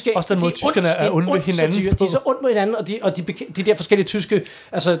er pisseskægt. Også den måde, tyskerne er ondt med hinanden. De er så ondt med hinanden, og de der forskellige tyske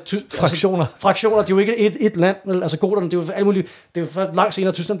fraktioner. Fraktioner, det er jo ikke et land, altså Goderne, det er jo alt muligt, det er jo langt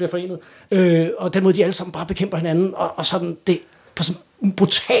senere, Tyskland bliver forenet. Og den måde, de alle sammen bare bekæmper hinanden, og sådan, det på sådan en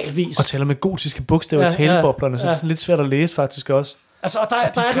brutal vis. Og taler med gotiske bogstaver i taleboblerne, så det er sådan lidt svært at læse faktisk også. Altså, og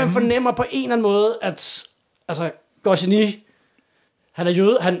der er man fornemmer på en eller anden måde, at altså, Goscinny, han er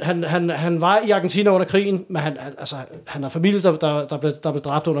jøde, han var i Argentina under krigen, men han har familie, der blev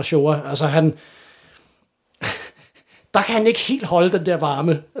dræbt under Shoah. Altså der kan han ikke helt holde den der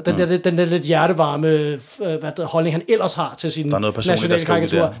varme, den der lidt hjertevarme holdning, han ellers har til sin nationale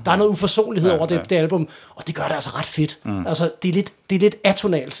karikatur. Der er noget uforsonlighed over det album, og det gør det altså ret fedt. Altså, det er lidt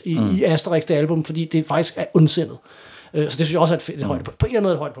atonalt i Asterix, det album, fordi det faktisk er ondsindet. Så det synes jeg også er et højdepunkt. På en eller anden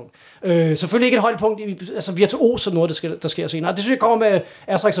måde et højdepunkt. Selvfølgelig ikke et højdepunkt, altså virtuos som noget, der sker senere. Det synes jeg kommer med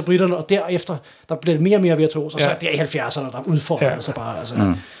Asterix og Britterne, og derefter, der bliver det mere og mere virtuos, og så er det i 70'erne, der udfordrer sig bare.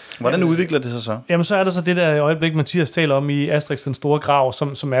 Altså. Hvordan udvikler det sig så? Jamen, så er der så det der øjeblik, Mathias taler om i Asterix Den Store Grav,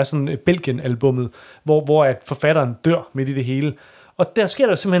 som er sådan Belgien-albummet, hvor at forfatteren dør midt i det hele. Og der sker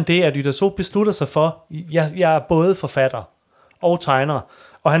der simpelthen det, at Uderzo beslutter sig for, jeg er både forfatter og tegner.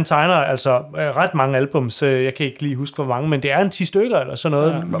 Og han tegner altså ret mange albums. Jeg kan ikke lige huske, hvor mange, men det er en 10 stykker eller sådan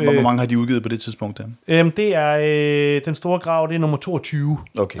noget. Ja. Hvor mange har de udgivet på det tidspunkt? Det er Den Store Grav, det er nummer 22.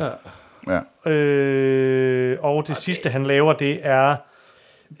 Okay. Ja. Og det sidste, han laver, det er...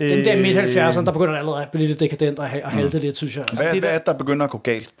 Den der midt-70'erne, der begynder allerede at blive lidt dekadent og halte lidt, synes jeg. Hvad er det, der begynder at gå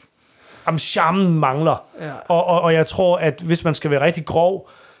galt? Jamen, charmen mangler. Ja. Og jeg tror, at hvis man skal være rigtig grov,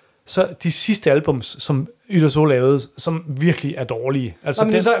 så de sidste albums, som Uderzo lavede, som virkelig er dårlige. Altså,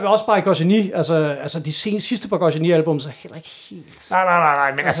 men der er også bare i Goscinny, altså de sidste par Goscinny-albums er heller ikke helt...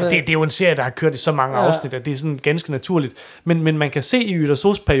 Nej, men altså det er jo en serie, der har kørt i så mange afsnit, at det er sådan ganske naturligt. Men man kan se i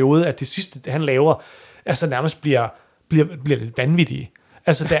Uderzos periode, at det sidste, han laver, altså nærmest bliver lidt vanvittige.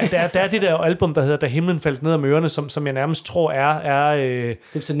 Altså, der er det der album, der hedder Da himlen faldt ned om ørerne, som jeg nærmest tror er det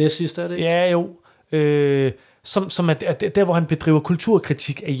er det næst sidste, er det ikke? Ja, jo. Som er der, hvor han bedriver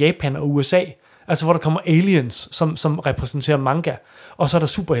kulturkritik af Japan og USA. Altså, hvor der kommer aliens, som repræsenterer manga. Og så er der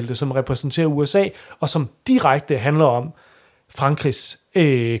superhelte, som repræsenterer USA, og som direkte handler om Frankrigs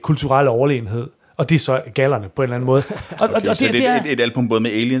kulturelle overlegenhed. Og det er så gallerne på en eller anden måde. Okay, og det er et album både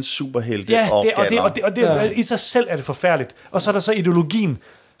med aliens, superhelte og galler. Og det i sig selv er det forfærdeligt. Og så er der så ideologien,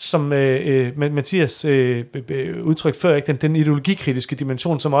 som Mathias udtrykt før, ikke? Den ideologikritiske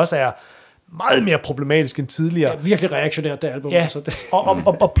dimension, som også er meget mere problematisk end tidligere. Ja, virkelig reaktionært, det album. Ja. Altså, det.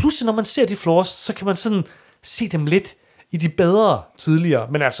 Og pludselig, når man ser de flaws, så kan man sådan se dem lidt i de bedre tidligere.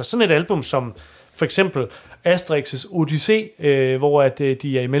 Men altså sådan et album som for eksempel Asterix' Odyssé, hvor at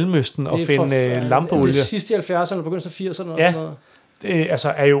de er i Mellemøsten og finder lampeolie. Det er sidste i 70'erne og begyndelsen af 80'erne. Ja, det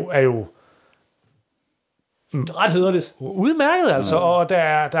altså er jo det er ret hæderligt. Udmærket, altså. Og der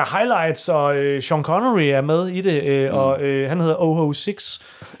er highlights, og Sean Connery er med i det, og han hedder Oho 6.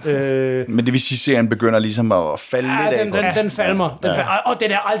 Men det vil sige, at serien begynder ligesom at falde lidt af. Den falmer. Og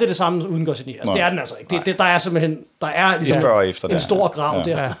det er aldrig det samme uden Goscinny. Altså, det er den altså ikke. Der er simpelthen ligesom før og efter en stor grav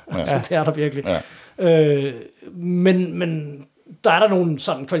der. Så det er der virkelig. Ja. Men der er der nogle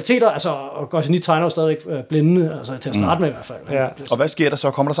sådan kvaliteter, altså, og Goscinny tegner jo stadigvæk blindende, altså til at starte med i hvert fald. Ja. Og hvad sker der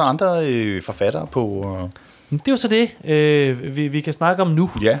så? Kommer der så andre forfattere på? Det er jo så det, vi kan snakke om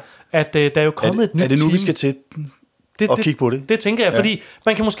nu. Ja. At der er jo kommet et nyt team. Er det nu, vi skal til og kigge på det? Det tænker jeg, fordi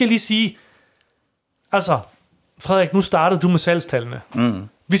man kan måske lige sige, altså, Frederik, nu startede du med salgstallene.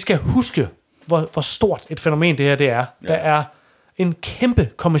 Vi skal huske, hvor stort et fænomen det her det er. Ja. Der er en kæmpe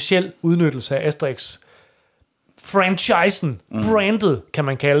kommerciel udnyttelse af Asterix. Franchisen, brandet, kan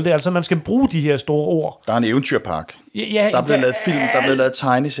man kalde det. Altså, man skal bruge de her store ord. Der er en eventyrpark. Ja, der er blevet lavet film, der er blevet lavet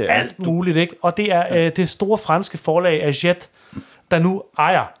tegneserier. Alt muligt, ikke? Og det er det store franske forlag Hachette, der nu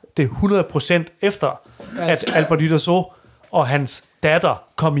ejer det 100% efter, at Albert Uderzo og hans datter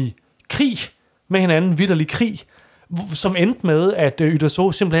kom i krig med hinanden, vitterlig krig, som endte med, at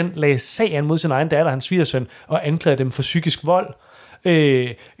Uderzo simpelthen lagde sag an mod sin egen datter, hans svigersøn, og anklagede dem for psykisk vold.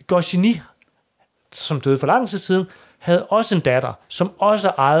 Goscinny, som døde for lang tid siden, havde også en datter, som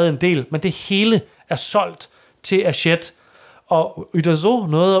også ejede en del, men det hele er solgt til Hachette. Og Uderzo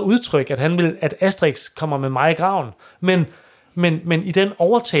nåede at udtrykke, at han vil, at Asterix kommer med mig i graven. Men i den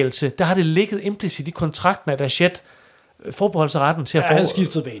overtagelse, der har det ligget implicit i kontrakten, at Hachette forbeholdt sig retten til at få... han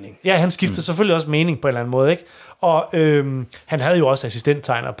skiftede mening. Ja, han skiftede selvfølgelig også mening på en eller anden måde, ikke? Og han havde jo også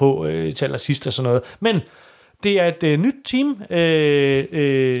assistenttegner på til allersidst og sådan noget. Men det er et nyt team,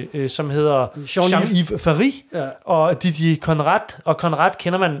 som hedder Jean-Yves Ferry og Didier Conrad. Og Conrad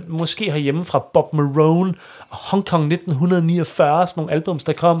kender man måske herhjemme fra Bob Marone og Hong Kong 1949, sådan nogle albums,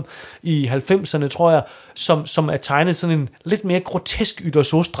 der kom i 90'erne, tror jeg, som er tegnet sådan en lidt mere grotesk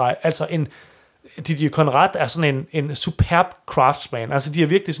Uderzo-streg. Altså Didier Conrad er sådan en superb craftsman. Altså de er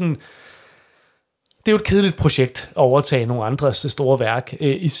virkelig sådan... Det er jo et kedeligt projekt at overtage nogle andres store værk,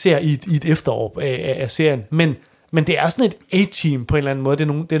 især i et efterår af serien. Men det er sådan et A-team på en eller anden måde.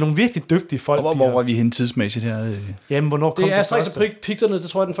 Det er nogle virkelig dygtige folk. Og hvor var vi henne tidsmæssigt her? Jamen, hvornår kom det? Det er Asterix og Pigterne, det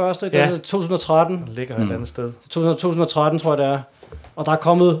tror jeg den første. Det er 2013. Den ligger et andet sted. 2013 tror jeg det er. Og der er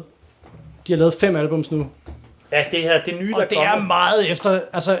kommet... De har lavet 5 albums nu. Ja, det her, det nye, og det er meget efter...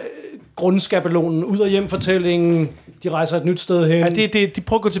 Altså, grundskabelonen, ud og hjem fortællingen, de rejser et nyt sted hen. Ja, de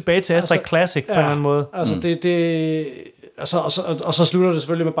prøver at gå tilbage til Asterix Classic på en eller anden måde. Altså, og så slutter det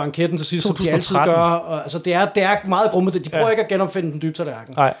selvfølgelig med banketten til sidst, som de altid gør. Og, altså, det er meget grumme. De prøver ikke at genopfinde den dybe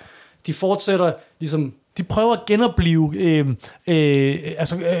tallerken. Nej. De fortsætter ligesom... De prøver at genopleve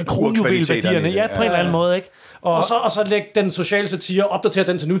kronjuvelværdierne, på en eller anden måde, ikke? Og så lægge den sociale satire, opdatere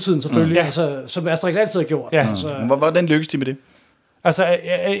den til nutiden selvfølgelig, altså, som Asterix altid har gjort. Ja. Altså, hvordan lykkes de med det? Altså,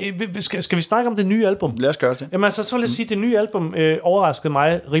 skal vi snakke om det nye album? Lad os gøre det. Jamen altså, så vil jeg sige, at det nye album overraskede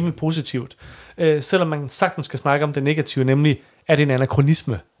mig rimelig positivt. Selvom man sagtens skal snakke om det negative, nemlig, er det en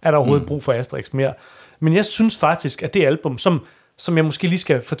anachronisme? Er der overhovedet brug for Asterix mere? Men jeg synes faktisk, at det album, som jeg måske lige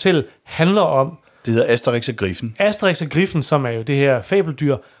skal fortælle, handler om... Det hedder Asterix og Griffen. Asterix og Griffen, som er jo det her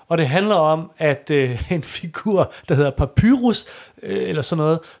fabeldyr, og det handler om, at en figur, der hedder Papyrus, eller sådan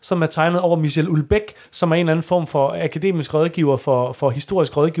noget, som er tegnet over Michel Houellebecq, som er en eller anden form for akademisk rådgiver, for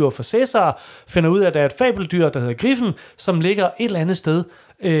historisk rådgiver for Cæsar, finder ud af, at der er et fabeldyr, der hedder Griffen, som ligger et eller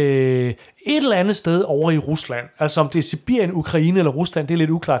andet sted over i Rusland. Altså om det er Sibirien, Ukraine eller Rusland, det er lidt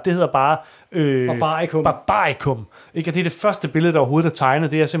uklart. Det hedder bare... Barbaricum. Ikke? Og det er det første billede, der overhovedet er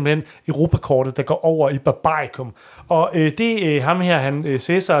tegnet. Det er simpelthen Europakortet, der går over i Barbaricum. Og det ham her,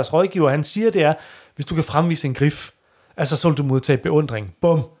 Cæsars rådgiver, han siger, det er, hvis du kan fremvise en grif, altså så vil du modtage beundring.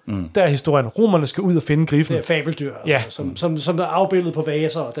 Bum. Der er historien. Romerne skal ud og finde griffen. Det er fabeldyr, altså, som er afbildet på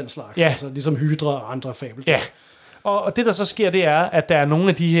vaser og den slags. Ja. Altså, ligesom hydra og andre fabeldyr. Ja. Og det, der så sker, det er, at der er nogle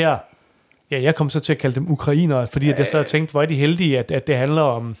af de her... Ja, jeg kom så til at kalde dem ukrainere, fordi at jeg så havde tænkt, hvor er de heldige, at det handler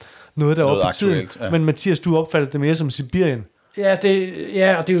om noget, der er oppe i tiden. Ja. Men Mathias, du opfattede det mere som Sibirien. Ja, og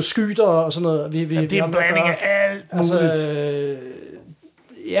det er jo skyter og sådan noget. Det er en blanding af alt muligt.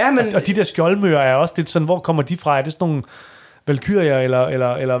 Men... Og de der skjoldmøer er også lidt sådan, hvor kommer de fra? Er det sådan nogle valkyrier,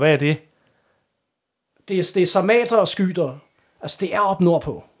 eller hvad er det? Det er sarmater og skyter. Altså, det er op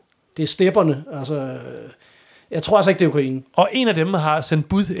nordpå. Det er stepperne, altså... Jeg tror altså ikke, det er Ukraine. Og en af dem har sendt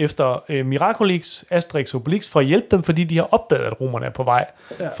bud efter Miraculix, Asterix og Obelix, for at hjælpe dem, fordi de har opdaget, at romerne er på vej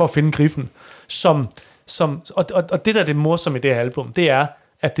for at finde griffen. Og det, der er det morsomme i det her album, det er,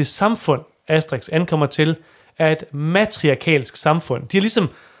 at det samfund, Asterix ankommer til, er et matriarkalsk samfund. De er ligesom...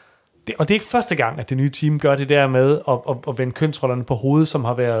 Og det er ikke første gang, at det nye team gør det der med at vende kønsrollerne på hovedet, som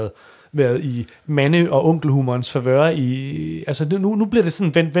har været i mande- og onkelhumorens favør. Altså nu bliver det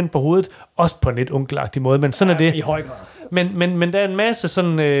sådan vendt på hovedet, også på en lidt onkelagtig måde, men sådan er det. I høj grad. Men der er en masse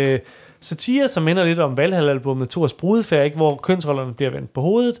sådan satire, som minder lidt om Valhall-albummet Thors brudefærd, ikke, hvor kønsrollerne bliver vendt på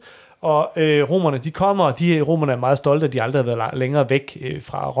hovedet, og romerne, de kommer, og romerne er meget stolte, at de aldrig har været længere væk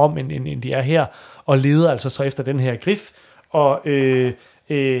fra Rom, end de er her, og leder altså så efter den her grif, og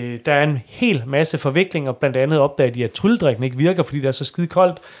der er en hel masse forviklinger, blandt andet opdager de, at trylledrikken ikke virker, fordi det er så skide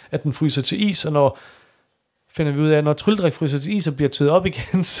koldt, at den fryser til is, og finder vi ud af, at når trylledrik fryser til is og bliver tøet op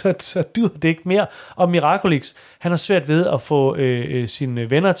igen, så dur det ikke mere. Og Miraculix, han har svært ved at få sine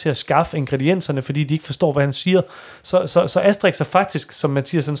venner til at skaffe ingredienserne, fordi de ikke forstår, hvad han siger. Så Asterix er faktisk, som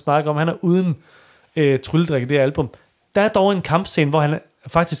Mathias snakker om, han er uden trylledrik i det album. Der er dog en kampscene, hvor han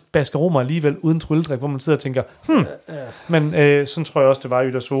faktisk basker romer alligevel uden trylledrik, hvor man sidder og tænker, men sådan tror jeg også, det var i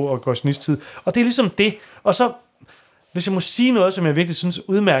Yderså og Gosnistid. Og det er ligesom det. Og så, hvis jeg må sige noget, som jeg virkelig synes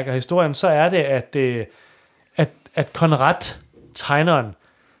udmærker historien, så er det, at Conrad, tegneren,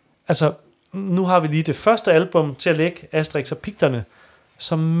 altså nu har vi lige det første album til at lægge Asterix og Picterne,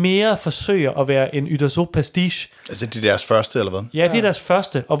 som mere forsøger at være en Yderså pastiche. Altså det er deres første, eller hvad? Ja, det er deres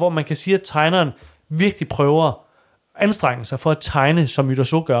første, og hvor man kan sige, at tegneren virkelig prøver anstrenge sig for at tegne, som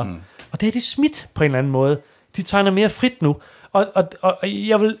Yderså gør. Og det er de smidt på en eller anden måde. De tegner mere frit nu. Og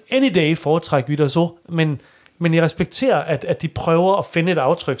jeg vil any day foretrække Yderså, men jeg respekterer, at de prøver at finde et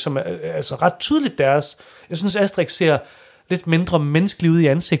aftryk, som er altså ret tydeligt deres. Jeg synes, Asterix ser lidt mindre menneskelig ud i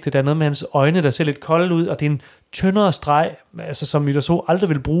ansigtet. Der er noget med hans øjne, der ser lidt kolde ud, og det er en tyndere streg, altså, som Yderså aldrig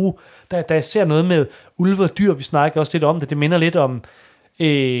vil bruge. Der ser noget med ulve og dyr, vi snakker også lidt om det. Det minder lidt om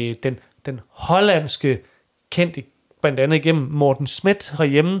den hollandske kendte, blandt andet igennem Morten Schmidt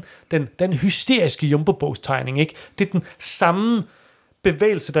herhjemme, den hysteriske jumbo-bogstegning, ikke? Det er den samme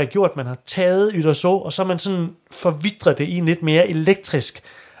bevægelse, der har gjort, at man har taget Yderså, og så har man sådan forvitret det i en lidt mere elektrisk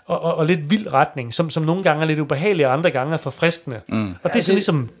og lidt vild retning, som nogle gange er lidt ubehagelig, og andre gange er forfriskende. Og det er så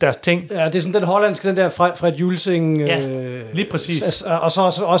ligesom deres ting. Ja, det er sådan den hollandske, den der Fred Julsing. Ja, lige præcis. Og så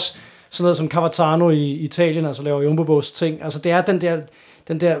også sådan noget som Cavazzano i Italien, altså laver jumbo-bogs ting. Altså det er den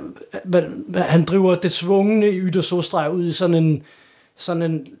der han driver det svungne i Yderså-streg ud i sådan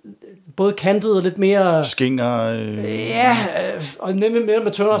en både kantet og lidt mere skinger. Ja, og nemlig mere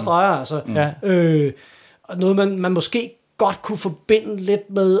med tyndere streger, altså. Og noget man måske godt kunne forbinde lidt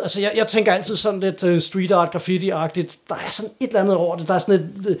med, altså jeg tænker altid sådan lidt street art, graffiti-agtigt, der er sådan et eller andet over det, der er sådan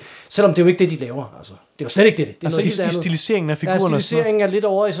et, selvom det er jo ikke det, de laver, altså. Det er jo slet ikke det. Det er altså noget helt stiliseringen af figurerne. Ja, stiliseringen er lidt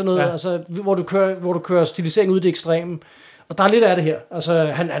over i sådan noget, altså, hvor du kører stilisering ud i det ekstreme. Og der er lidt af det her.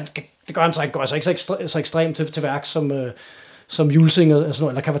 Altså, det gør han så ikke, går altså ikke så ekstremt til værk som Julsing altså,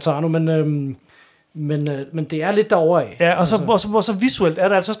 eller Cavazzano, men det er lidt derovre af. Ja, og så visuelt er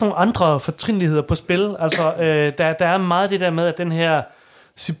der altså også nogle andre fortrinligheder på spil. Altså, der er meget det der med, at den her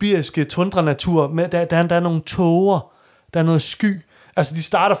sibiriske tundranatur, der er nogle tåger, der er noget sky, Altså, de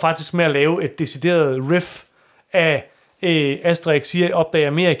starter faktisk med at lave et decideret riff af Asterix i Opdag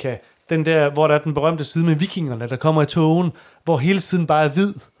Amerika. Den der, hvor der er den berømte side med vikingerne, der kommer i togen, hvor hele tiden bare er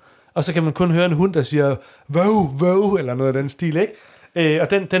hvid. Og så kan man kun høre en hund, der siger, wow, eller noget af den stil, ikke?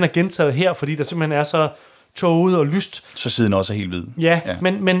 Og den er gentaget her, fordi der simpelthen er så tåget og lyst. Så siden også er helt hvid. Ja.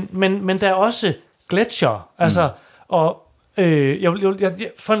 Men der er også gletsjer. Altså, og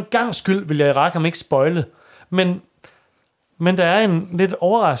for en gang skyld vil jeg i Rackham ikke spoile, men der er en lidt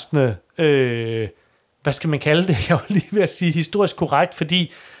overraskende, hvad skal man kalde det? Jeg var lige ved at sige historisk korrekt,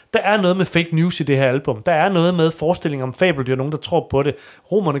 fordi der er noget med fake news i det her album. Der er noget med forestilling om fabeldyr, nogen der tror på det.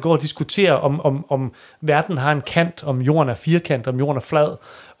 Romerne går og diskuterer, om verden har en kant, om jorden er firkant, om jorden er flad.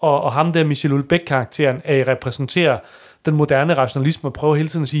 Og ham der, Michel Houellebecq-karakteren, repræsenterer den moderne rationalisme og prøver hele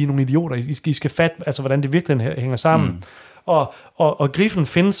tiden at sige, nogle idioter, I skal fatte, altså hvordan det virkelig hænger sammen. Og griffen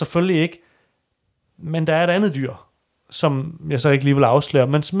findes selvfølgelig ikke, men der er et andet dyr, som jeg så ikke lige vil afsløre,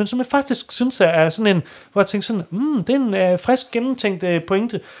 men som jeg faktisk synes er sådan en, hvor jeg tænker sådan, det er en frisk gennemtænkt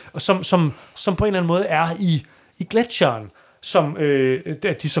pointe, og som på en eller anden måde er i gletsjeren, som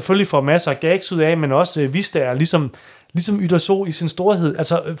de selvfølgelig får masser af gags ud af, men også vist er ligesom Ytterso i sin storhed,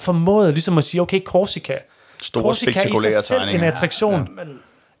 altså formået ligesom at sige, okay, Korsika spektakulære i sig selv en attraktion.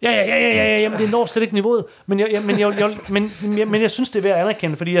 Ja, men det når slet ikke niveauet, men jeg synes, det er værd at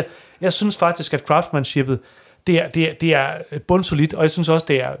anerkende, fordi jeg synes faktisk, at craftsmanshipet, det er bundsolidt, og jeg synes også,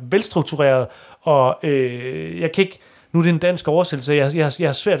 det er velstruktureret, og jeg kan ikke, nu er det en dansk oversættelse, jeg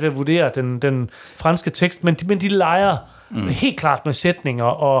har svært ved at vurdere den franske tekst, men de leger helt klart med sætninger,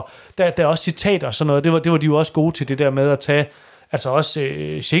 og der er også citater og sådan noget, det var de jo også gode til, det der med at tage, altså også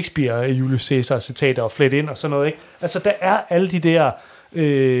Shakespeare, Julius Caesar citater og flet ind og sådan noget, ikke? Altså der er alle de der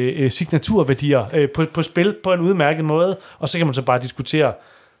signaturværdier på spil på en udmærket måde, og så kan man så bare diskutere,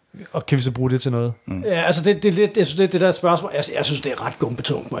 og kan vi så bruge det til noget? Ja, altså det er lidt, jeg synes, det der spørgsmål, jeg synes, det er ret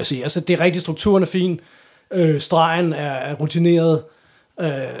gumbetungt, må jeg sige. Altså det er rigtig, strukturen er fin, stregen er rutineret,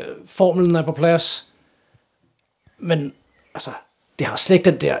 formelen er på plads, men altså, det har slet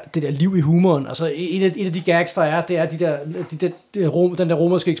ikke det der liv i humoren. Altså et af de gags, der er, det er den der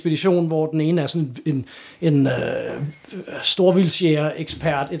romerske ekspedition, hvor den ene er sådan en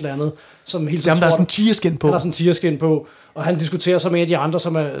storvildsjæger-ekspert, et eller andet, som hele tiden der er sådan en tigerskin på. Han har sådan en tigerskin på, og han diskuterer så med de andre,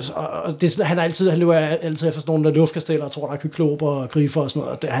 som er, og det, han løber altid efter sådan nogle der luftkasteller, og tror, der er kykloper og grifer og sådan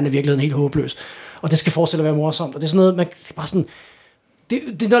noget, og han er i virkeligheden helt håbløs. Og det skal forestille at være morsomt, og det er sådan noget, det er bare sådan,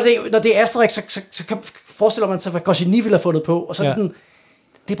 når det er Asterix, så forestiller man sig, hvad Goscinny ville have fundet på, og så er det sådan,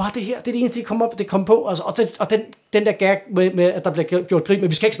 det er bare det her, det er det eneste, de kom på, altså, og den der gag med, at der bliver gjort grin, men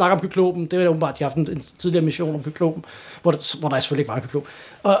vi skal ikke snakke om kyklopen, det er jo åbenbart, de har haft en tidligere mission om kyklopen, hvor der selvfølgelig ikke var en kyklop,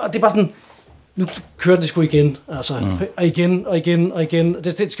 og det er bare sådan, nu kører det sgu igen, altså, og igen,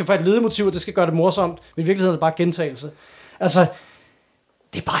 det skal få et ledemotiv, og det skal gøre det morsomt, men i virkeligheden er det bare gentagelse, altså,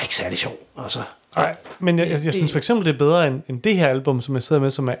 det er bare ikke særlig sjovt, altså. Nej, men jeg synes for eksempel, det er bedre end det her album, som jeg sidder med,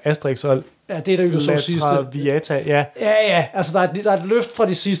 som er Asterix og ja, det er der Ytterso sidste. Viata, ja. Ja, altså der er et løft fra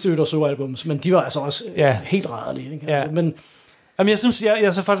de sidste Ytterso-albums, men de var altså også helt rædderlige. Ikke? Altså, men jamen, jeg synes, jeg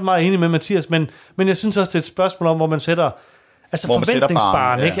er så faktisk meget enig med Mathias, men jeg synes også, det er et spørgsmål om, hvor man sætter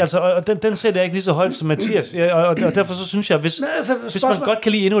forventningsbaren, ikke? Altså, og den sætter jeg ikke lige så højt som Mathias, og derfor så synes jeg, hvis man godt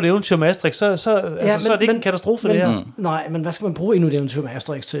kan lide endnu et eventyr med Asterix, så er det ikke en katastrofe, det her. Nej, men hvad skal man bruge endnu et eventyr med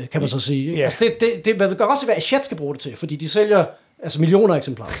Asterix til, kan man så sige? Ja. Altså, det kan også være, at Chat skal bruge det til, fordi de sælger millioner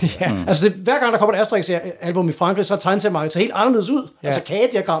eksemplarer. Altså, hver gang der kommer et Asterix-album i Frankrig, så er tegneseriemarkedet helt anderledes ud. Ja. Altså,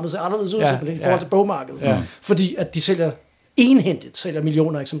 kagediagrammet ser anderledes ud i forhold til bogmarkedet. Ja. Fordi at de sælger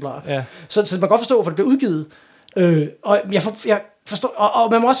millioner eksemplarer. Ja. Så man kan godt forstå, hvorfor det bliver udgivet. Og jeg forstår,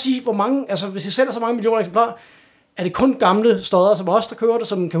 og man må også sige, hvor mange, altså hvis I sælger så mange millioner eksemplarer, er det kun gamle stodder som os, der kører det,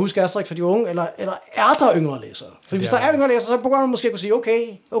 som kan huske Asterix for de unge, eller er der yngre læsere? For hvis der er yngre læsere, så begynder man måske at kunne sige, okay,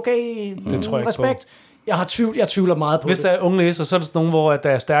 det tror jeg respekt. På. Jeg tvivler meget på Hvis det. der er unge læsere, så er det sådan nogen, hvor der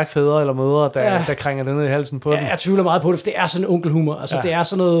er stærke fædre eller mødre, der krænger det ned i halsen på dem. Jeg tvivler meget på det, for det er sådan en onkelhumor. Altså, det er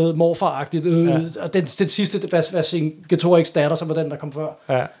sådan noget morfaragtigt. Og den sidste, Vercingetorix datter, som var den, der kom før,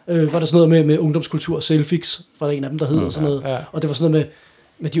 var der sådan noget med ungdomskultur, selfix, var der en af dem, der hed, sådan noget. Og det var sådan noget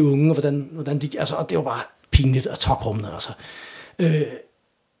med de unge, og hvordan de... Altså, og det var bare pinligt og tokrummende, altså.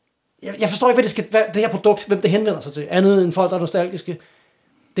 Jeg forstår ikke, hvad det her produkt, hvem det henvender sig til, andet end folk, der er nostalgiske.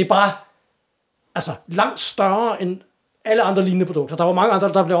 Det er bare... Altså, langt større end alle andre lignende produkter. Der var mange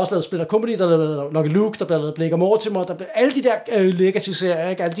andre, der blev også lavet Splinter Company, der blev lavet Lucky Luke, der blev lavet Blake og Mortimer, der blev alle de der legacy-serier,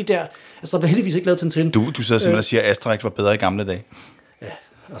 ikke? Alle de der, altså der blev heldigvis ikke lavet Tintin. Du sidder simpelthen og siger, at Asterix var bedre i gamle dage. Ja,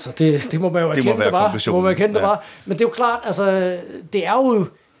 altså det må man jo erkende, det var. Men det er jo klart, altså, det er jo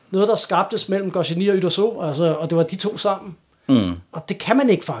noget, der skabtes mellem Goscinny og Ytterso, altså, og det var de to sammen. Og det kan man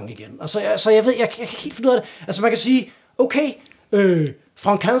ikke fange igen. Altså, jeg kan ikke helt finde ud af det. Altså, man kan sige, okay,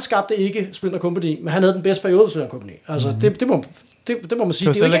 Frank Khan skabte ikke Splinter Company, men han havde den bedste periode på Splinter Company. Altså, det må man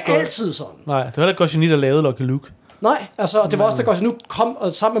sige. Det er jo ikke altid sådan. Nej, det var heller Goscinny, der lavede Lucky Luke. Nej, altså, og det var også, da Goscinny kom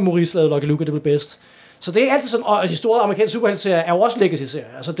og sammen med Maurice lavede Lucky Luke, og det blev bedst. Så det er altid sådan, og de store amerikanske superheltserier er jo også legacy-serier.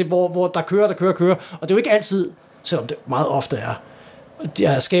 Altså, det hvor der kører, og det er jo ikke altid, selvom det meget ofte er, de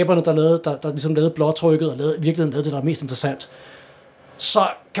er skaberne, der ligesom lavede blåtrykket, og virkeligheden lavede det, der er mest interessant. Så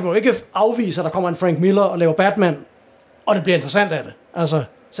kan man jo ikke afvise, at der kommer en Frank Miller og laver Batman, og det bliver interessant af det. Altså,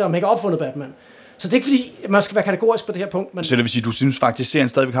 selvom man ikke har opfundet Batman. Så det er ikke fordi, man skal være kategorisk på det her punkt. Men så det vil sige, du synes faktisk, serien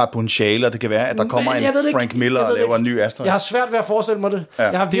stadigvæk har et potentiale, og det kan være, at der kommer en Frank Miller og laver en ny Asterix. Jeg har svært ved at forestille mig det.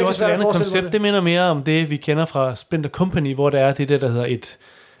 Ja. Det er også et andet koncept. Det minder mere om det, vi kender fra Splinter Company, hvor der er det der hedder et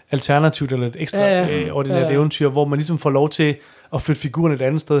alternativt eller et ekstra ordinært eventyr, hvor man ligesom får lov til at flytte figuren et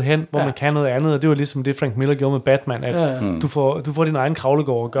andet sted hen, hvor man kan noget andet, og det var ligesom det, Frank Miller gjorde med Batman, at du får din egen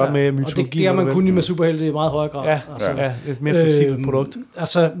kravlegård og gør med mytologi. Og det har man kun med superhelte i meget højere grad. Ja, et mere fleksibelt produkt.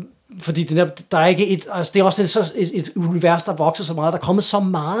 Altså, fordi der er ikke det er også et univers, der vokser så meget, der er kommet så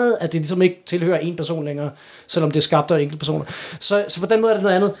meget, at det ligesom ikke tilhører en person længere, selvom det er skabt af enkelte personer. Så på den måde er det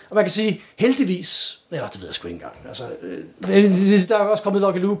noget andet. Og man kan sige, heldigvis, det ved jeg sgu ikke engang. Altså, der er også kommet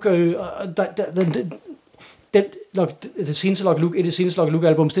Lucky Luke, det seneste Lucky Luke, det seneste Lucky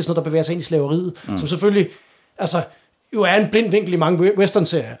Luke-album, det er sådan noget, der bevæger sig ind i slaveriet, som selvfølgelig, altså, jo er en blind vinkel i mange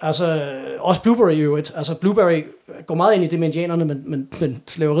western-serier. Altså, også Blueberry i øvrigt. Altså, Blueberry går meget ind i det med indianerne, men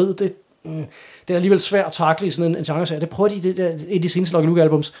slaveriet, det er alligevel svært at takle i sådan en genre-serie. Det prøver de i de seneste Lucky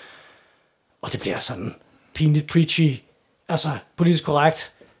Luke-albums. Og det bliver sådan pinligt preachy, altså politisk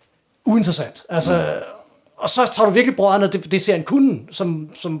korrekt, uinteressant. Altså, og så tager du virkelig brødrene, det ser en kunde,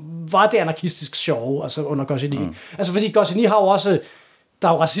 som var det anarkistisk sjove, altså under Goscinny. Altså, fordi Goscinny har jo også, der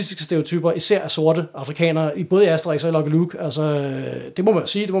er jo racistiske stereotyper, især af sorte afrikanere, i både i Asterix og i Lucky Luke. Altså, det må man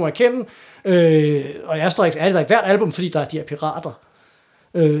sige, det må man erkende. Og i Asterix er det der i hvert album, fordi der er de her pirater,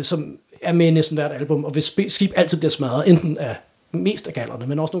 som er med i næsten hvert album, og hvis skib altid bliver smadret, enten af mest af gallerne,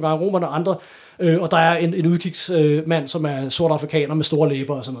 men også nogle gange romerne og andre. Og der er en udkigsmand, som er sort afrikaner med store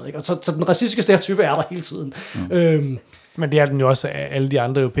læber og sådan noget. Ikke? Og så den racistiske stereotype er der hele tiden. Men det er den jo også af alle de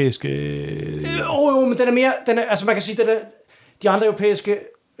andre europæiske... men den er mere... altså man kan sige, de andre europæiske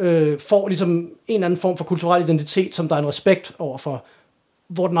får ligesom en eller anden form for kulturel identitet, som der er en respekt overfor,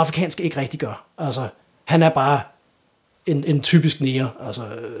 hvor den afrikanske ikke rigtig gør. Altså, han er bare en typisk nære. Altså,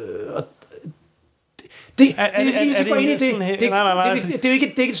 det er jo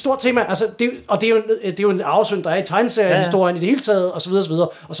ikke et stort tema, altså, det er jo en afsøgning, der er i tegneseriehistorien i det hele taget, og så videre,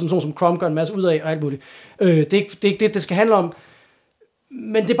 og som sådan som Crumb gør en masse ud af, og alt muligt. Det er ikke det skal handle om.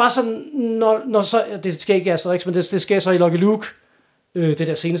 Men det er bare sådan, når så, det skal ikke i Asterix, men det skal så i Lucky Luke, det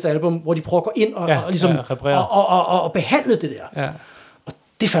der seneste album, hvor de prøver at gå ind og ligesom, og behandle det der. Ja. Og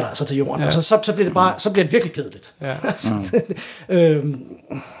det falder altså til jorden. Ja. Altså, så bliver det bare, så bliver det virkelig kedeligt. Ja.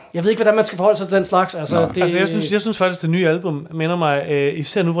 Jeg ved ikke, hvordan man skal forholde sig til den slags. Altså, jeg synes faktisk, det nye album minder mig,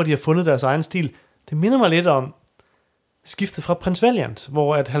 især nu, hvor de har fundet deres egen stil, det minder mig lidt om skiftet fra Prins Valiant,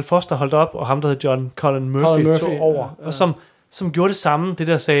 hvor at Hal Foster holdt op, og ham, der hed John Colin Murphy tog over, og som gjorde det samme, det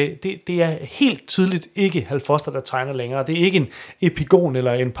der sagde, det er helt tydeligt ikke Hal Foster, der tegner længere. Det er ikke en epigon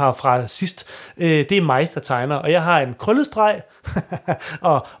eller en parafrasist. Det er mig, der tegner, og jeg har en krøllet streg,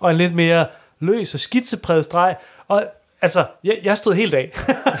 og en lidt mere løs og skitsepræget streg, og altså, jeg stod helt af.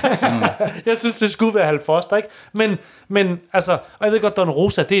 Jeg synes, det skulle være Hal Foster, ikke? Men altså, og jeg ved godt, Don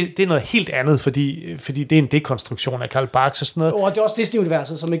Rosa, det er noget helt andet, fordi det er en dekonstruktion af Karl Barks og sådan noget. Og det er også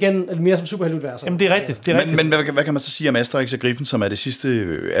Disney-universet, som igen er mere som superheltuniverset. Jamen, det er rigtigt. Men hvad kan man så sige om Asterix og Griffen, som er det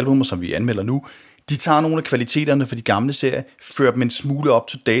sidste album, som vi anmelder nu? De tager nogle af kvaliteterne for de gamle serier, fører dem en smule up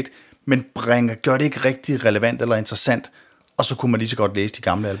to date, men gør det ikke rigtig relevant eller interessant, og så kunne man lige så godt læse de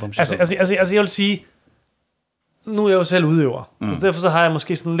gamle album. Altså, jeg vil sige, nu er jeg jo selv udøver, så derfor så har jeg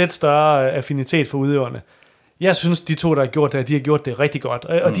måske sådan en lidt større affinitet for udøverne. Jeg synes, de to, der har gjort det, de har gjort det rigtig godt,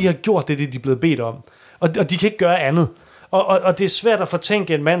 og de har gjort det, de er blevet bedt om. Og de kan ikke gøre andet. Og det er svært at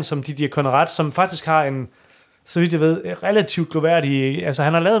fortænke en mand som Didier Conrad, som faktisk har en, så vidt jeg ved, relativt gloværdig, altså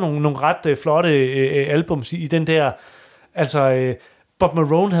han har lavet nogle ret flotte albums i den der, altså Bob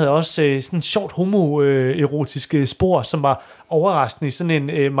Marone havde også sådan en sjovt homoerotisk spor, som var overraskende i sådan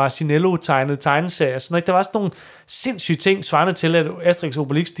en Marcinello-tegnet tegneserie. Sådan, ikke? Der var sådan nogle sindssyge ting, svarende til, at Asterix og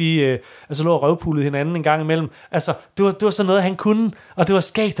Obelix, de lå og røvpullede hinanden en gang imellem. Altså, det var sådan noget, han kunne, og det var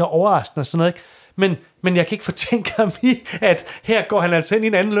skægt og overraskende og sådan noget, ikke? Men jeg kan ikke fortænke ham i, at her går han altså ind i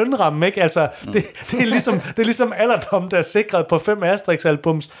en anden lønramme, ikke? Altså, det er ligesom alderdom, der er sikret på 5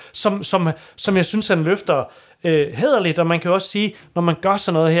 Asterix-albums, som jeg synes, han løfter hæderligt, og man kan også sige, når man gør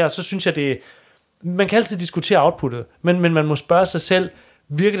sådan noget her, så synes jeg, man kan altid diskutere outputtet, men man må spørge sig selv,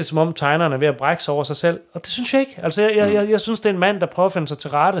 virker det som om tegneren er ved at brække sig over sig selv, og det synes jeg ikke. Altså, jeg synes, det er en mand, der prøver at finde sig til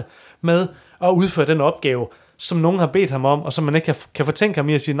rette med at udføre den opgave, som nogen har bedt ham om, og som man ikke kan fortænke ham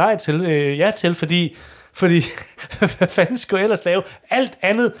i at sige nej til, ja til, fordi hvad fanden skulle jeg ellers lave? Alt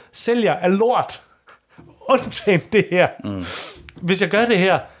andet sælger af lort. Undtagen det her. Hvis jeg gør det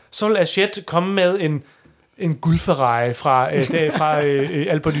her, så vil Hachette komme med en guldferrari fra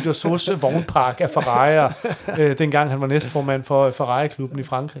Albert Uderzo's vognpark af Ferrari'er, dengang han var næstformand for Ferrari-klubben i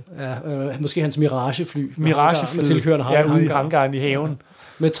Frankrig. Ja, måske hans Miragefly. Med tilkørende ude i hangaren i haven.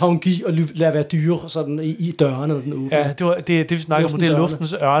 Med Tanguy og lade være dyre sådan i dørene. Den ja, det vi snakker om, det er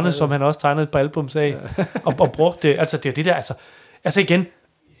luftens ørne, som han også tegnede på albums af, og brugte det. Altså, det er det der, altså igen,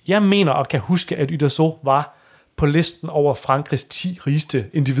 jeg mener og kan huske, at Uderzo var på listen over Frankrigs 10 rigeste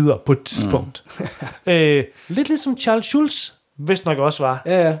individer på et tidspunkt. Lidt ligesom Charles Schulz, vist nok også var.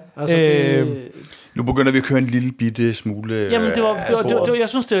 Ja, altså nu begynder vi at køre en lille bitte smule. Jamen, jeg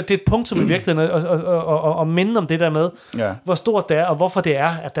synes, det er et punkt, som i virkeligheden at minde om det der med, hvor stort det er, og hvorfor det er,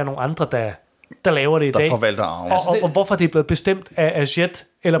 at der er nogle andre, der laver det i dag. Der forvalter arven. Og hvorfor det er blevet bestemt af Jet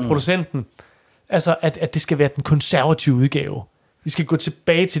eller producenten. Altså, at det skal være den konservative udgave. Vi skal gå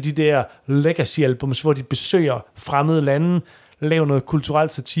tilbage til de der legacy-albums, hvor de besøger fremmede lande, laver noget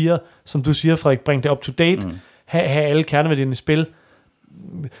kulturelt satire, som du siger, Frederik, bring det up to date, have alle kerneværdierne i spil.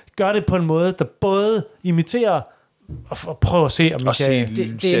 Gør det på en måde, der både imiterer og prøver at se, om vi kan...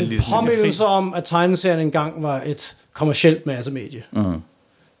 Det er en påmindelse om, at tegneserien engang var et kommercielt massemedie.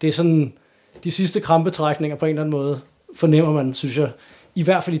 Det er sådan, de sidste krampetrækninger på en eller anden måde, fornemmer man, synes jeg, i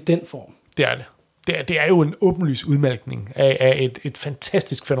hvert fald i den form. Det er det. Det er jo en åbenlys udmærkning af et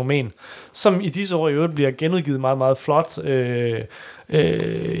fantastisk fænomen, som i disse år i øvrigt bliver genudgivet meget, meget flot,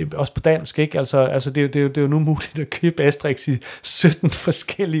 også på dansk, ikke? Altså det er jo nu muligt at købe Asterix i 17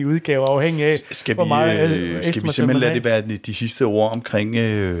 forskellige udgaver, afhængig af, hvor meget skal vi simpelthen lade det være de sidste ord omkring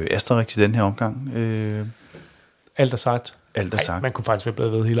Asterix i den her omgang? Alt er sagt. Man kunne faktisk være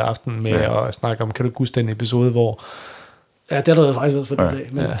blevet ved hele aftenen med at snakke om, kan du huske den episode, hvor... Ja, det har der faktisk været for den dag,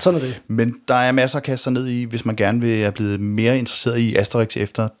 men sådan er det. Men der er masser at kaste sig ned i, hvis man gerne vil er blevet mere interesseret i Asterix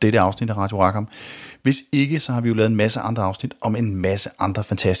efter dette afsnit af Radio Rackham. Hvis ikke, så har vi jo lavet en masse andre afsnit om en masse andre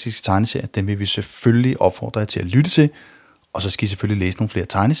fantastiske tegneserier. Den vil vi selvfølgelig opfordre jer til at lytte til, og så skal I selvfølgelig læse nogle flere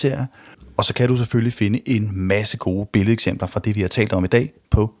tegneserier. Og så kan du selvfølgelig finde en masse gode billedeksempler fra det, vi har talt om i dag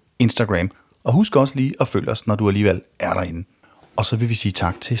på Instagram. Og husk også lige at følge os, når du alligevel er derinde. Og så vil vi sige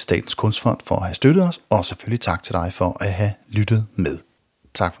tak til Statens Kunstfond for at have støttet os, og selvfølgelig tak til dig for at have lyttet med.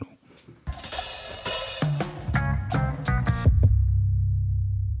 Tak for nu.